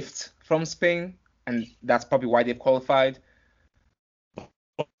gift from Spain, and that's probably why they've qualified.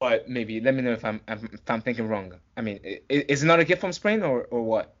 But maybe let me know if I'm thinking wrong. I mean, is it not a gift from Spain or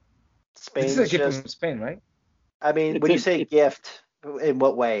what? Spain's this is a gift from Spain, right? I mean, when you say gift, in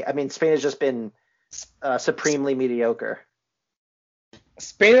what way? I mean, Spain has just been supremely mediocre.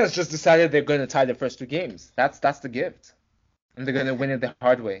 Spain has just decided they're going to tie the first 2 games. That's the gift, and they're going to win it the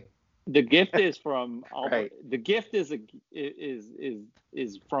hard way. The gift is from Right. The gift is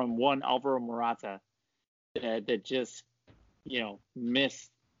from one Alvaro Morata that just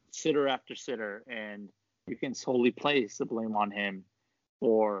missed sitter after sitter, and you can solely place the blame on him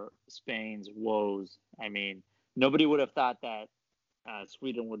for Spain's woes. I mean, nobody would have thought that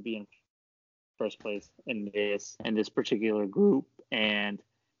Sweden would be in first place in this particular group, and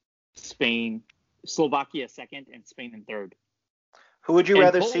Slovakia second, and Spain in third. Who would you And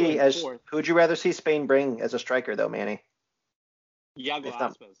rather Poland see as? fourth. Who would you rather see Spain bring as a striker, though, Manny? Iago If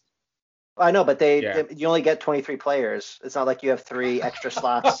not- Aspas. I know, but Yeah. you only get 23 players. It's not like you have 3 extra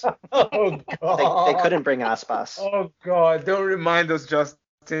slots. Oh They God. couldn't bring Aspas. Oh God, don't remind us, Justin.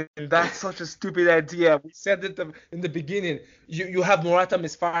 That's such a stupid idea. We said it in the beginning. You have Morata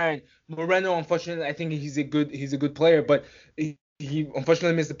misfiring. Moreno, unfortunately, I think he's a good player, but he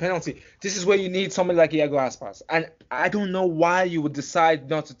unfortunately missed the penalty. This is where you need somebody like Iago Aspas, and I don't know why you would decide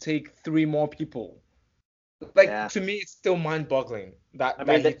not to take 3 more people. Like, Yeah. to me, it's still mind-boggling I that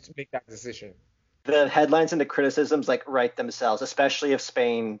mean, he make that decision. the headlines and the criticisms like write themselves, especially if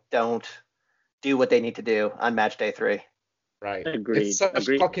Spain don't do what they need to do on match day 3. Right. It's Agreed. such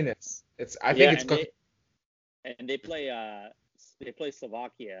Agreed. cockiness. I think Yeah, it's cocky. and they play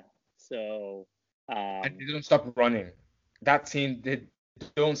Slovakia. So And um they don't stop running. That team, they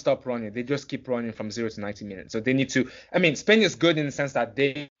don't stop running. They just keep running from 0 to 90 minutes. So they need to. I mean, Spain is good in the sense that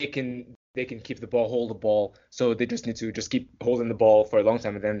they can keep the ball, hold the ball. So they just need to just keep holding the ball for a long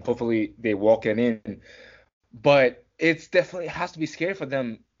time, and then hopefully they walk it in. But it's definitely it has to be scary for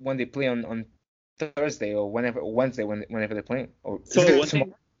them when they play on Thursday or Wednesday whenever they're playing. Or is so it one tomorrow?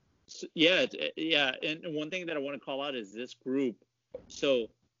 thing yeah, yeah, and one thing that I want to call out is this group. So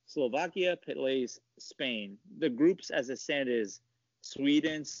Slovakia plays Spain. The groups as it stands is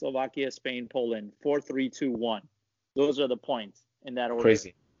Sweden, Slovakia, Spain, Poland, 4-3-2-1. Those are the points in that order.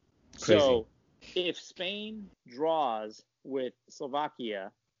 Crazy, crazy. So if Spain draws with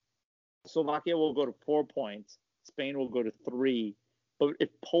Slovakia, Slovakia will go to 4 points. Spain will go to 3. But if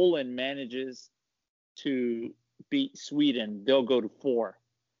Poland manages to beat Sweden, they'll go to 4.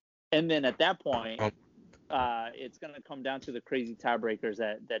 And then at that point, Um, it's going to come down to the crazy tiebreakers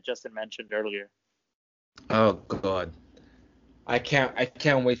that Justin mentioned earlier. oh God. I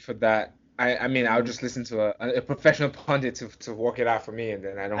can't wait for that. I mean I'll just listen to a professional pundit to work it out for me, and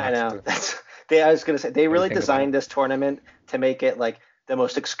then I don't I have know. to I was gonna say they really really think about it. designed this tournament to make it like the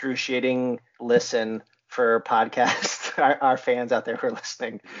most excruciating listen for podcasts. Our fans out there who are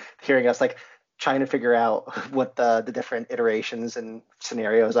listening, hearing us like trying to figure out what the different iterations and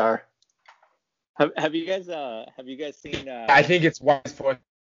scenarios are. Have you guys seen I think it's wise for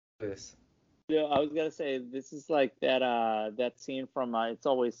this. I was gonna say this is like that scene from It's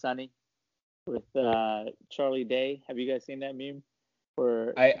Always Sunny with Charlie Day. Have you guys seen that meme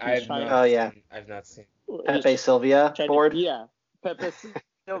where I he's I've trying Oh not yeah, seen I've not seen. he's Pepe Sylvia trying to board. yeah Pepe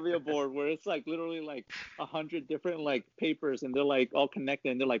Sylvia board where it's like literally like 100 different like papers and they're like all connected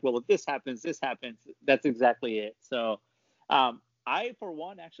and they're like, well, if this happens, this happens. That's exactly it. So I for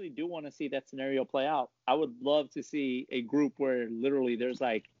one actually do want to see that scenario play out. I would love to see a group where literally there's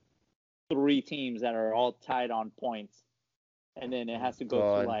like 3 teams that are all tied on points and then it Oh has to go to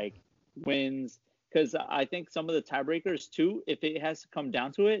God. like wins, because I think some of the tiebreakers too, if it has to come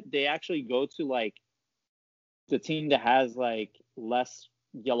down to it, they actually go to like the team that has like less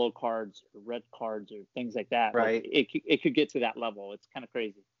yellow cards or red cards or things like that. Like Right. it could get to that level. It's kind of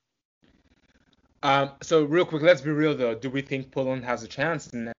crazy. So real quick, let's be real though. Do we think Poland has a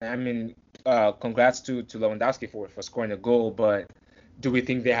chance? And I mean, congrats to Lewandowski for scoring a goal, but do we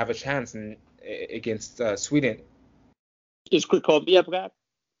think they have a chance against Sweden? Is Krychowiak back?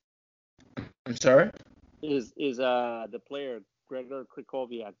 I'm sorry? Is the player Gregor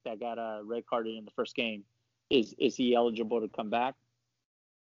Krychowiak that got a red carded in the first game? Is he eligible to come back?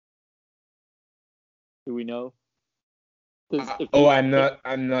 Do we know? I'm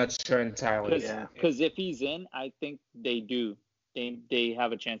not sure entirely. Yeah. Because if he's in, I think they do. They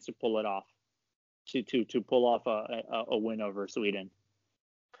have a chance to pull it off, to pull off a win over Sweden.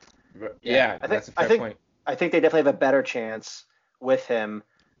 Yeah, that's a fair point. I think they definitely have a better chance with him.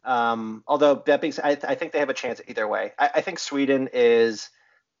 Although that being said, I think they have a chance either way. I think Sweden is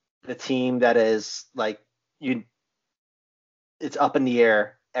the team that is like it's up in the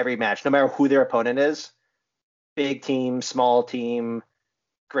air every match, no matter who their opponent is. Big team, small team,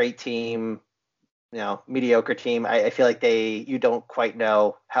 great team, mediocre team. I feel like you don't quite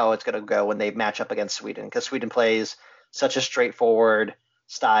know how it's going to go when they match up against Sweden, because Sweden plays such a straightforward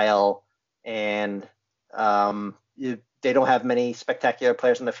style, and they don't have many spectacular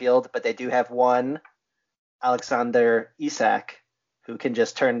players on the field, but they do have one, Alexander Isak, who can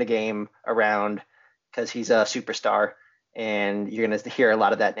just turn the game around because he's a superstar, and you're going to hear a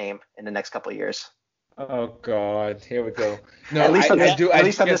lot of that name in the next couple of years. Oh God, here we go. No, at least on this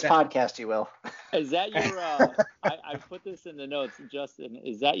that. podcast, you will. Is that your? I put this in the notes, Justin.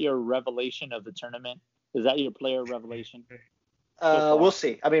 Is that your revelation of the tournament? Is that your player revelation? We'll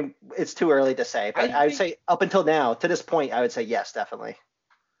see. I mean, it's too early to say, but I would say up until now, to this point, I would say yes, definitely.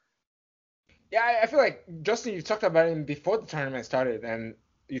 Yeah, I feel like Justin, you talked about him before the tournament started, and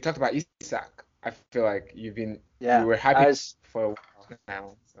you talked about Isak. I feel like you were happy for a while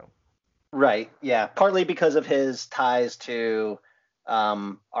now. So Right. Yeah. Partly because of his ties to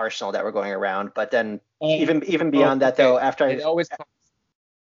Arsenal that were going around, but then Oh, even beyond that, though, okay. after It always comes.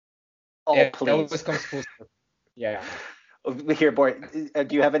 oh It always please, comes full circle. Yeah. here, boy,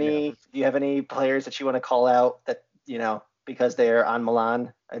 do you have Yeah. any players that you want to call out that because they're on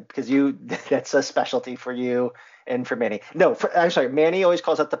Milan? Because you that's a specialty for you and for Manny. No, I'm sorry, Manny always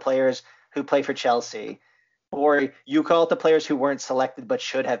calls out the players who play for Chelsea, or you call it the players who weren't selected but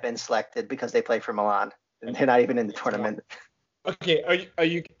should have been selected because they play for Milan and they're not even in the Tomorrow. tournament. Okay. Are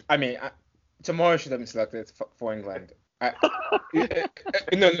you? I mean, tomorrow should have been selected for England.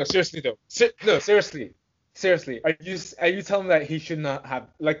 No, seriously though. No, seriously. Seriously. Are you telling me that he should not have,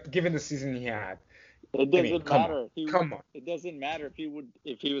 like, given the season he had? It I mean, doesn't come on. matter. Come on. It doesn't matter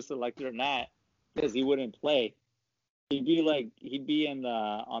if he was selected or not because he wouldn't play. He'd be in the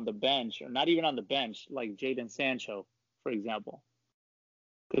on the bench or not even on the bench like Jadon Sancho, for example,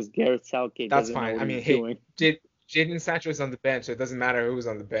 because Gareth Southgate That's doesn't know fine. what I he's mean, hey, doing. Jadon Sancho is on the bench, so it doesn't matter who's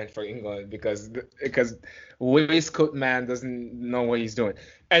on the bench for England because waistcoat man doesn't know what he's doing.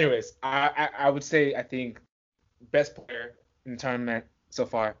 Anyways, I would say I think best player in the tournament so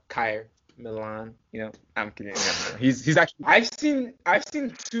far, Kyer Milan. I'm kidding. No. He's actually I've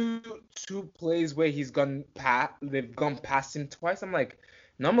seen two plays where they've gone past him twice. I'm like,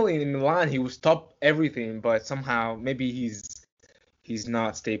 normally in Milan he would stop everything, but somehow maybe he's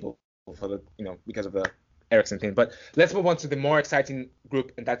not stable for the because of the Ericsson thing. But let's move on to the more exciting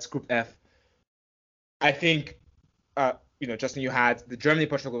group, and that's Group F. I think Justin, you had the Germany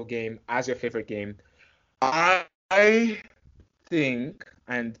Portugal game as your favorite game. I think,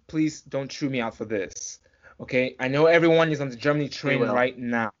 and please don't chew me out for this, okay? I know everyone is on the Germany We train will. right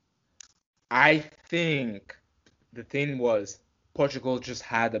now. I think the thing was Portugal just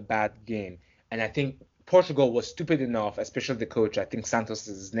had a bad game, and I think Portugal was stupid enough, especially the coach. I think Santos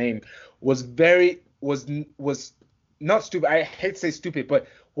is his name, was not stupid. I hate to say stupid, but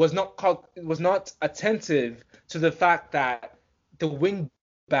was not attentive to the fact that the wing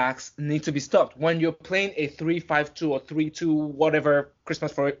backs need to be stopped when you're playing a 3-5-2 or 3-2 whatever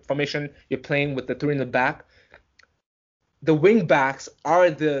Christmas formation you're playing with the three in the back. The wing backs are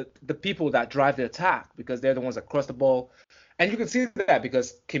the people that drive the attack because they're the ones that cross the ball, and you can see that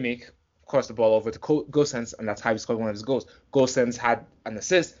because Kimmich crossed the ball over to Gosens, and that's how he scored one of his goals. Gosens had an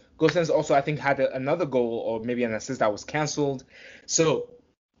assist. Gosens also, I think, had another goal or maybe an assist that was cancelled. So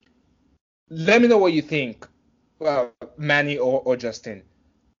let me know what you think, Manny or Justin.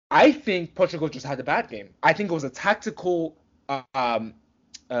 I think Portugal just had a bad game. I think it was a tactical.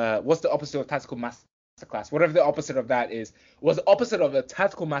 What's the opposite of tactical masterclass? Whatever the opposite of that is, was the opposite of a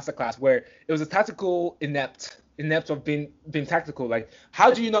tactical masterclass where it was a tactical inept of being tactical. Like, how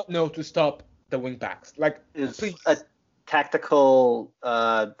do you not know to stop the wing backs? Like, Is please. a tactical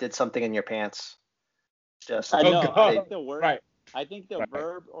did something in your pants. Just I Oh know. I think God. the word. Right. I think the Right.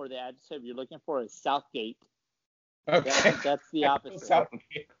 verb or the adjective you're looking for is Southgate. Okay. That's the opposite.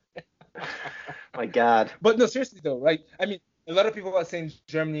 my God. But no, seriously though, like, I mean, a lot of people are saying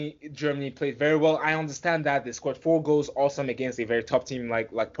Germany played very well. I understand that they scored 4 goals, awesome, against a very top team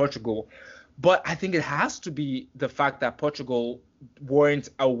like Portugal. But I think it has to be the fact that Portugal weren't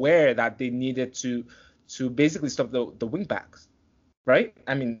aware that they needed to basically stop the wing backs, right?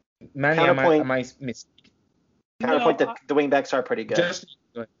 I mean, Manny, am I Counterpoint. am I miss? Counterpoint. No. The wingbacks are pretty good. Just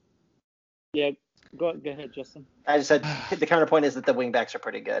Yeah. Go ahead, Justin. I just said the counterpoint is that the wingbacks are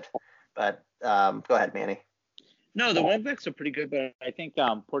pretty good. But go ahead, Manny. No, the wingbacks are pretty good, but I think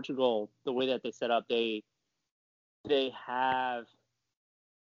Portugal, the way that they set up, they have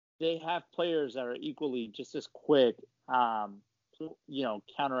players that are equally just as quick,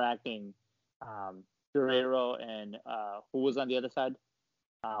 counteracting Guerrero and who was on the other side?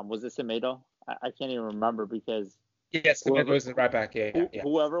 Was it Semedo? I can't even remember because yes, the was the right back. Yeah.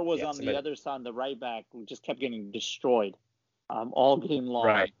 whoever was Yeah, on the Semedo. other side, the right back, just kept getting destroyed all game long.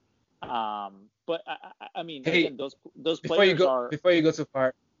 Right. But I mean, Hey, again, those players are. Before you go too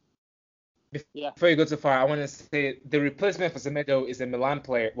far, Yeah. before you go too far, I want to say the replacement for Semedo is a Milan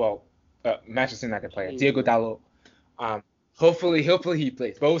player. Well, Manchester United player, Diego Dallo. Hopefully he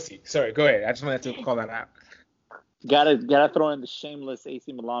plays. But we'll see. Sorry, go ahead. I just wanted to call that out. Gotta throw in the shameless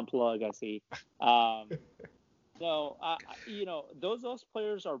AC Milan plug. I see. So those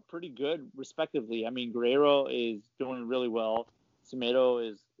players are pretty good, respectively. I mean, Guerrero is doing really well.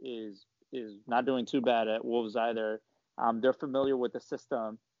 Semedo is not doing too bad at Wolves either. They're familiar with the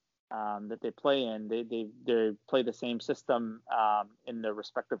system that they play in. They play the same system in their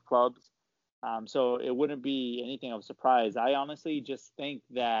respective clubs. So it wouldn't be anything of surprise. I honestly just think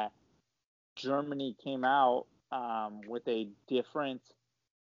that Germany came out with a different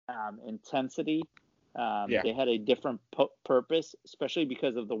intensity. Yeah. They had a different purpose, especially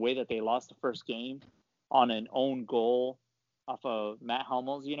because of the way that they lost the first game on an own goal off of Matt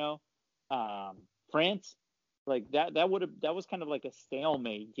Hummels. France, like that was kind of like a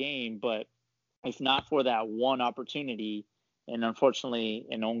stalemate game, but if not for that one opportunity and unfortunately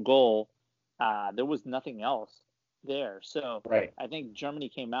an own goal, there was nothing else there. So Right. I think Germany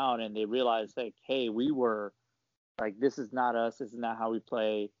came out and they realized like, hey, we were like, this is not us. This is not how we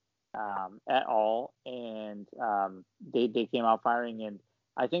play at all. And they came out firing. And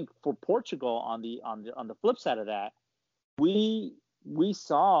I think for Portugal on the flip side of that, we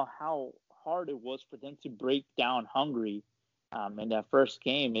saw how hard it was for them to break down Hungary in that first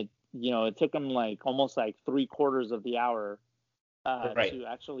game. It took them like almost like 3/4 of the hour Right. to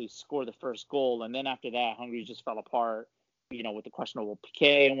actually score the first goal. And then after that, Hungary just fell apart, with the questionable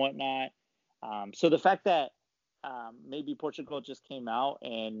PK and whatnot. So the fact that maybe Portugal just came out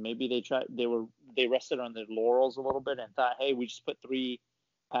and maybe they rested on their laurels a little bit and thought, hey, we just put 3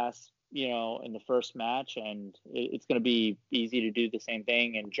 past, in the first match and it's going to be easy to do the same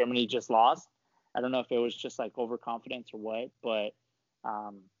thing. And Germany just lost. I don't know if it was just like overconfidence or what, but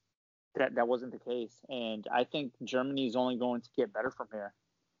that wasn't the case. And I think Germany is only going to get better from here.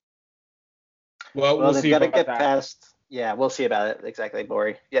 Well, we'll they've see got to about get that. past. Yeah, we'll see about it. Exactly,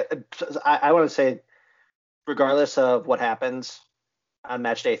 Maury. Yeah, I want to say, regardless of what happens on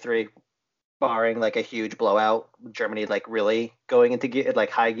match day 3, barring like a huge blowout, Germany like really going into like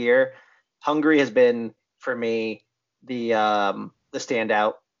high gear, Hungary has been for me the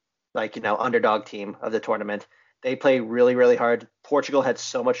standout, like underdog team of the tournament. They play really, really hard. Portugal had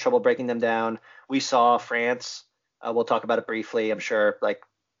so much trouble breaking them down. We saw France. We'll talk about it briefly, I'm sure. Like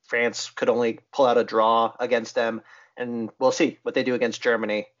France could only pull out a draw against them, and we'll see what they do against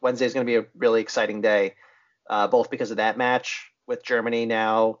Germany. Wednesday is going to be a really exciting day, both because of that match with Germany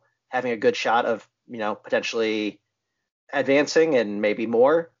now having a good shot of potentially advancing and maybe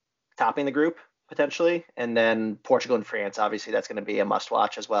more, topping the group potentially, and then Portugal and France. Obviously, that's going to be a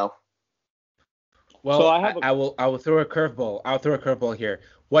must-watch as well. Well, So I will throw a curveball. I'll throw a curveball here.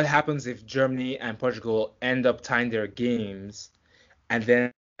 What happens if Germany and Portugal end up tying their games, and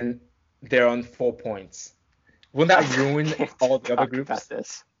then they're on 4 points? Won't that ruin all the other groups? About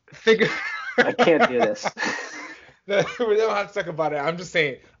this. Figure. I can't do this. No, we don't have to talk about it. I'm just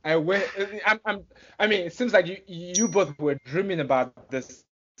saying. I mean, it seems like you both were dreaming about this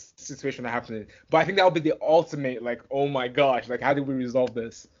situation happening, but I think that would be the ultimate, like, oh my gosh, like, how do we resolve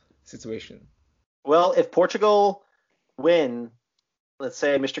this situation? Well, if Portugal win, let's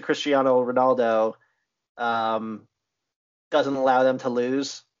say Mr. Cristiano Ronaldo doesn't allow them to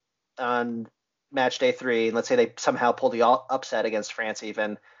lose on match day 3, and let's say they somehow pull the upset against France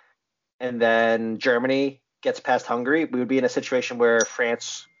even, and then Germany gets past Hungary, we would be in a situation where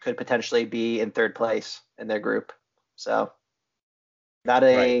France could potentially be in 3rd place in their group. So not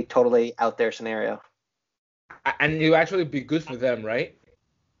a totally out there scenario. And it would actually be good for them, right?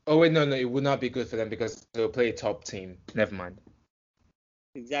 Oh wait, no, it would not be good for them because they'll play a top team. Never mind.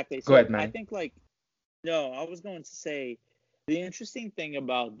 Exactly. Go ahead, man. I think no, I was going to say the interesting thing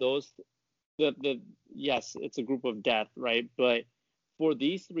about those, yes, it's a group of death, right? But for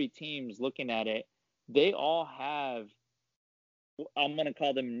these 3 teams, looking at it, they all have, I'm going to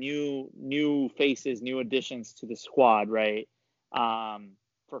call them new faces, new additions to the squad, right?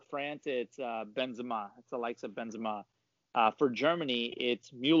 For France, it's Benzema. It's the likes of Benzema. For Germany,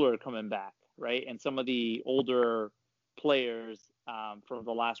 it's Mueller coming back, right? And some of the older players from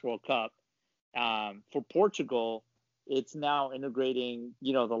the last World Cup. For Portugal, it's now integrating,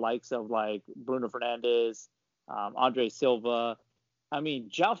 the likes of like Bruno Fernandes, Andre Silva. I mean,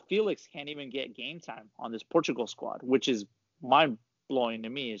 João Felix can't even get game time on this Portugal squad, which is mind-blowing to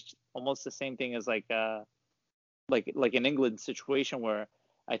me. It's almost the same thing as like an England situation where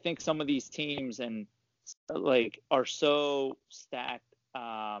I think some of these teams are so stacked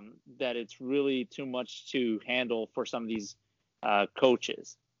that it's really too much to handle for some of these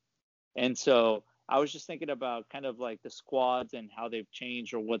coaches. And so I was just thinking about kind of like the squads and how they've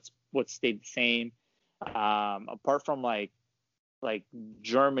changed or what's stayed the same. Apart from like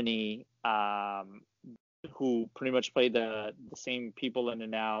Germany, who pretty much play the same people in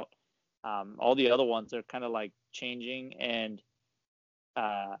and out. All the other ones are kind of like changing, and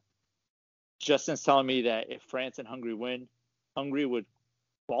Justin's telling me that if France and Hungary win, Hungary would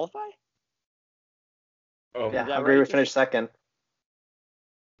qualify? Yeah, Hungary would finish 2nd.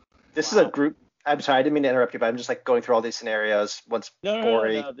 This is a group. I'm sorry, I didn't mean to interrupt you, but I'm just like going through all these scenarios.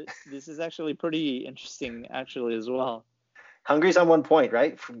 No. This is actually pretty interesting, actually, as well. Hungary's on 1 point,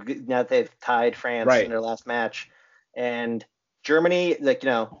 right? Now that they've tied France in their last match. And Germany,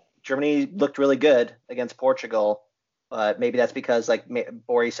 Germany looked really good against Portugal, but maybe that's because, like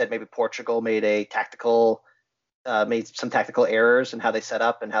Bori said, maybe Portugal made some tactical errors in how they set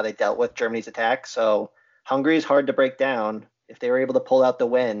up and how they dealt with Germany's attack. So Hungary is hard to break down. If they were able to pull out the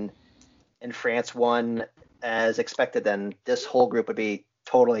win and France won as expected, then this whole group would be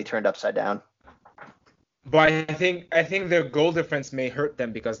totally turned upside down. But I think their goal difference may hurt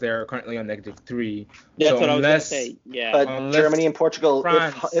them because they're currently on -3. That's So what I was gonna unless say. Yeah. But unless Germany and Portugal,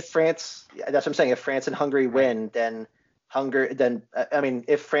 France, if France, that's what I'm saying. If France and Hungary win, then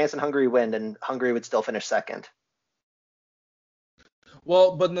if France and Hungary win, then Hungary would still finish second.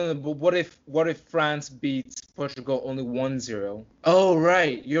 well, but no, but what if France beats Portugal only 1-0? Oh,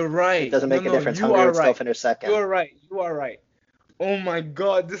 right, you're right. It doesn't make a difference. You Hungary are would still right. finish second. You are right. Oh my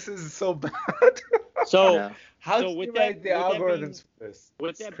God, this is so bad. So, Yeah. How so do with you that- write the with that algorithms for this? with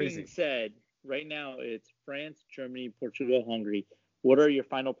It's that crazy. being said, right now it's France, Germany, Portugal, Hungary. What are your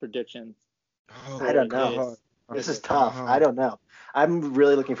final predictions? Oh, I don't know. God. This is tough. I don't know. I'm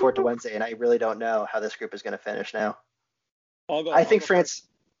really looking forward to Wednesday, and I really don't know how this group is going to finish now. I think France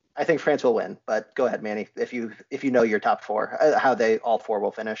will win, but go ahead, Manny. If you know your top four, how they all four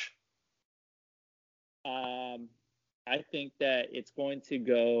will finish. I think that it's going to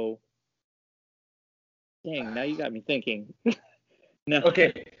go. Dang, now you got me thinking. No.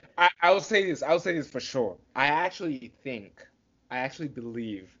 Okay, I will say this. I will say this for sure. I actually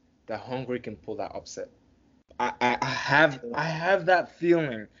believe that Hungary can pull that upset. I have that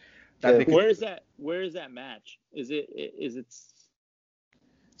feeling that they Too. could. Where is that match? Is it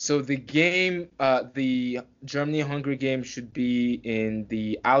So the game, the Germany-Hungary game should be in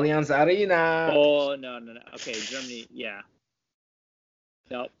the Allianz Arena. Oh, no. Okay, Germany, yeah.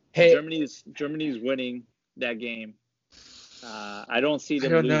 No. Hey, Germany's winning that game. I don't see I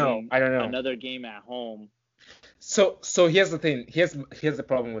them don't know. losing I don't know. another game at home. So here's the thing. Here's the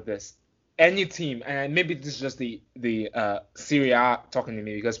problem with this. Any team, and maybe this is just the Serie A talking to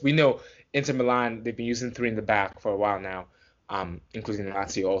me, because we know Inter Milan, they've been using three in the back for a while now, including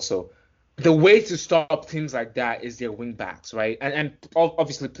Lazio also. The way to stop teams like that is their wing backs, right? And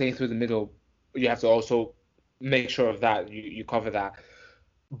obviously playing through the middle, you have to also make sure of that. You cover that.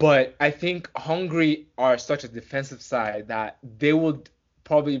 But I think Hungary are such a defensive side that they would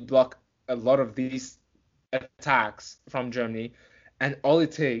probably block a lot of these attacks from Germany, and all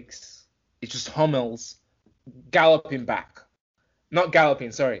it takes is just Hummels galloping back, not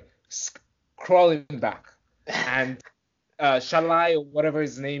galloping, sorry, crawling back, and Shalai or whatever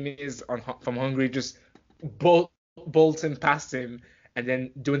his name is from Hungary just bolting past him and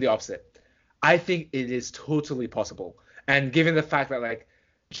then doing the opposite. I think it is totally possible, and given the fact that like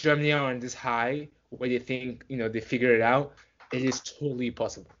Germany are on this high where they think they figure it out, it is totally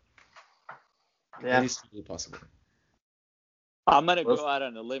possible. Yeah. It is totally possible. I'm gonna go out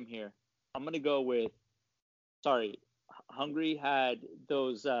on a limb here. I'm gonna go with. Sorry, Hungary had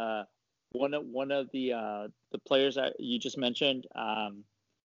those one of the players that you just mentioned.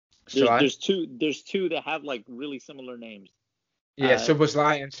 There's two that have like really similar names. Yeah,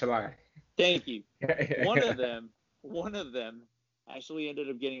 Szoboszlai and Shalai. Thank you. One of them actually ended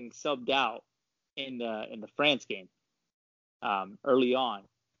up getting subbed out in the France game early on.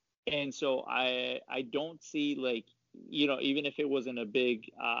 And so I don't see, like, even if it wasn't a big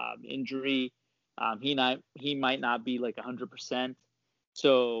injury, he might not be like 100%.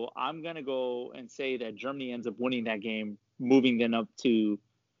 So I'm gonna go and say that Germany ends up winning that game, moving them up to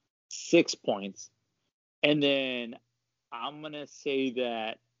 6 points, and then I'm gonna say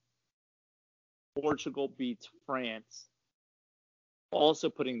that Portugal beats France, also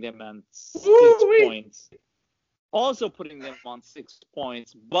putting them on 6 points. Also putting them on 6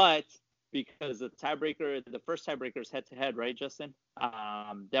 points, but because the first tiebreaker is head-to-head, right, Justin?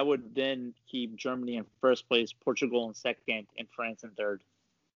 That would then keep Germany in first place, Portugal in second, and France in third.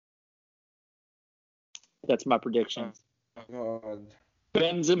 That's my predictions. Oh, God. If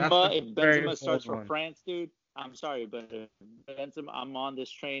Benzema starts for one. France, dude, I'm sorry, but Benzema, I'm on this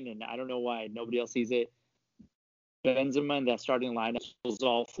train, and I don't know why nobody else sees it. Benzema in that starting lineup was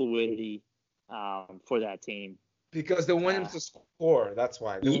all fluidity for that team. Because they want him to score. That's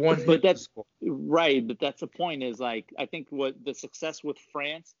why. They want him to score. Right, but that's the point. Is like, I think what the success with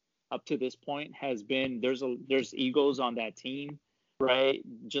France up to this point has been. There's egos on that team, right?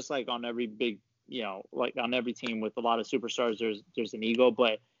 Just like on every big, like on every team with a lot of superstars, there's an ego,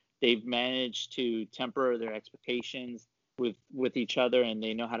 but they've managed to temper their expectations with each other, and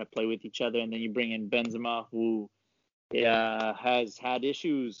they know how to play with each other. And then you bring in Benzema, who has had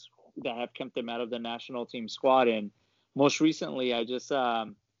issues that have kept them out of the national team squad. And most recently, I just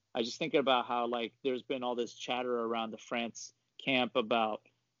thinking about how, like, there's been all this chatter around the France camp about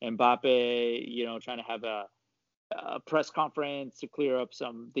Mbappe, trying to have a press conference to clear up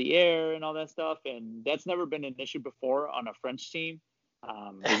the air and all that stuff, and that's never been an issue before on a French team.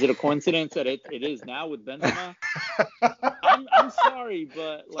 Is it a coincidence that it is now with Benzema? I'm sorry,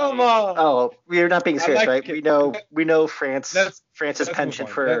 but come on. Oh, we're not being serious, right? It. We know France's penchant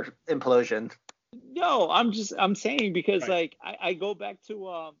for implosion. No, I'm saying because right. I go back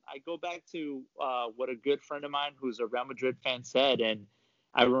to what a good friend of mine who's a Real Madrid fan said, and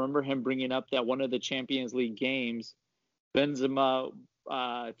I remember him bringing up that one of the Champions League games, Benzema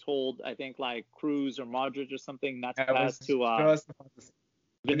told, I think, like Cruz or Modric or something not to pass to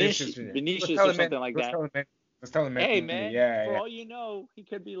Vinicius or something like that. Hey, man, for all you know, he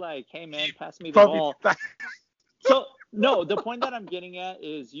could be like, hey, man, pass me the ball. So, no, the point that I'm getting at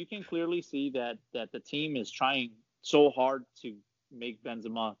is you can clearly see that the team is trying so hard to make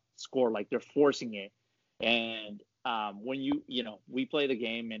Benzema score, like they're forcing it. And when we play the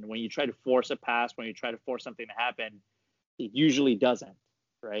game, and when you try to force a pass, when you try to force something to happen, it usually doesn't,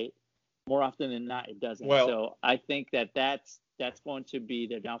 right? More often than not, it doesn't. Well, so I think that's going to be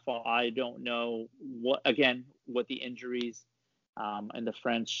the downfall. I don't know what the injuries and the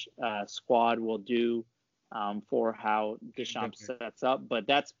French squad will do for how Deschamps sets up, but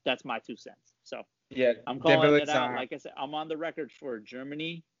that's my 2 cents. So yeah, I'm calling it out. Like I said, I'm on the record for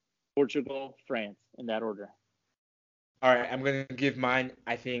Germany, Portugal, France in that order. All right, I'm going to give mine.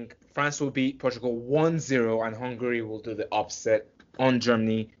 I think France will beat Portugal 1-0, and Hungary will do the opposite on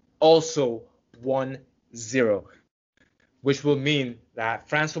Germany, also 1-0, which will mean that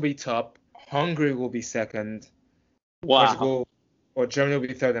France will be top, Hungary will be second, Portugal or Germany will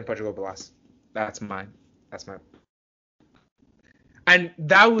be third, and Portugal will be last. That's mine. And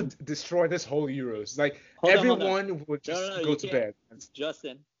that would destroy this whole Euros. Like, everyone would just go to bed.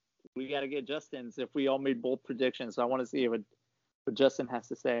 Justin. We got to get Justin's if we all made bold predictions. So I want to see what Justin has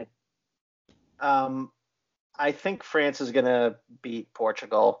to say. I think France is going to beat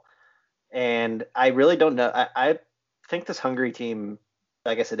Portugal. And I really don't know. I think this Hungary team,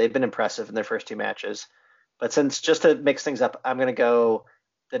 like I said, they've been impressive in their first 2 matches. But just to mix things up, I'm going to go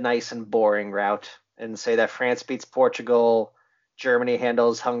the nice and boring route and say that France beats Portugal, Germany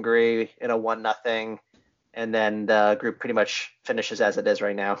handles Hungary in a 1-0, and then the group pretty much finishes as it is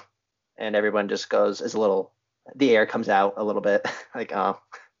right now. And everyone just the air comes out a little bit, like, oh.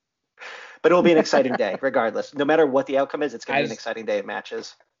 But it will be an exciting day, regardless. No matter what the outcome is, it's going to be an exciting day of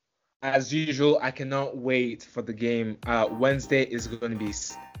matches. As usual, I cannot wait for the game. Wednesday is going to be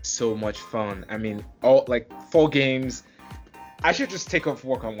so much fun. I mean, 4 games. I should just take off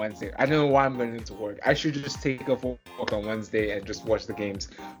work on Wednesday. I don't know why I'm going into work. I should just take off work on Wednesday and just watch the games.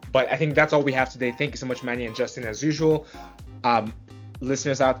 But I think that's all we have today. Thank you so much, Manny and Justin, as usual.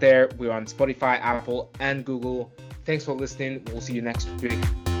 Listeners out there, we're on Spotify, Apple, and Google. Thanks for listening. We'll see you next week.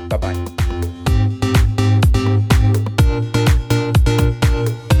 Bye-bye.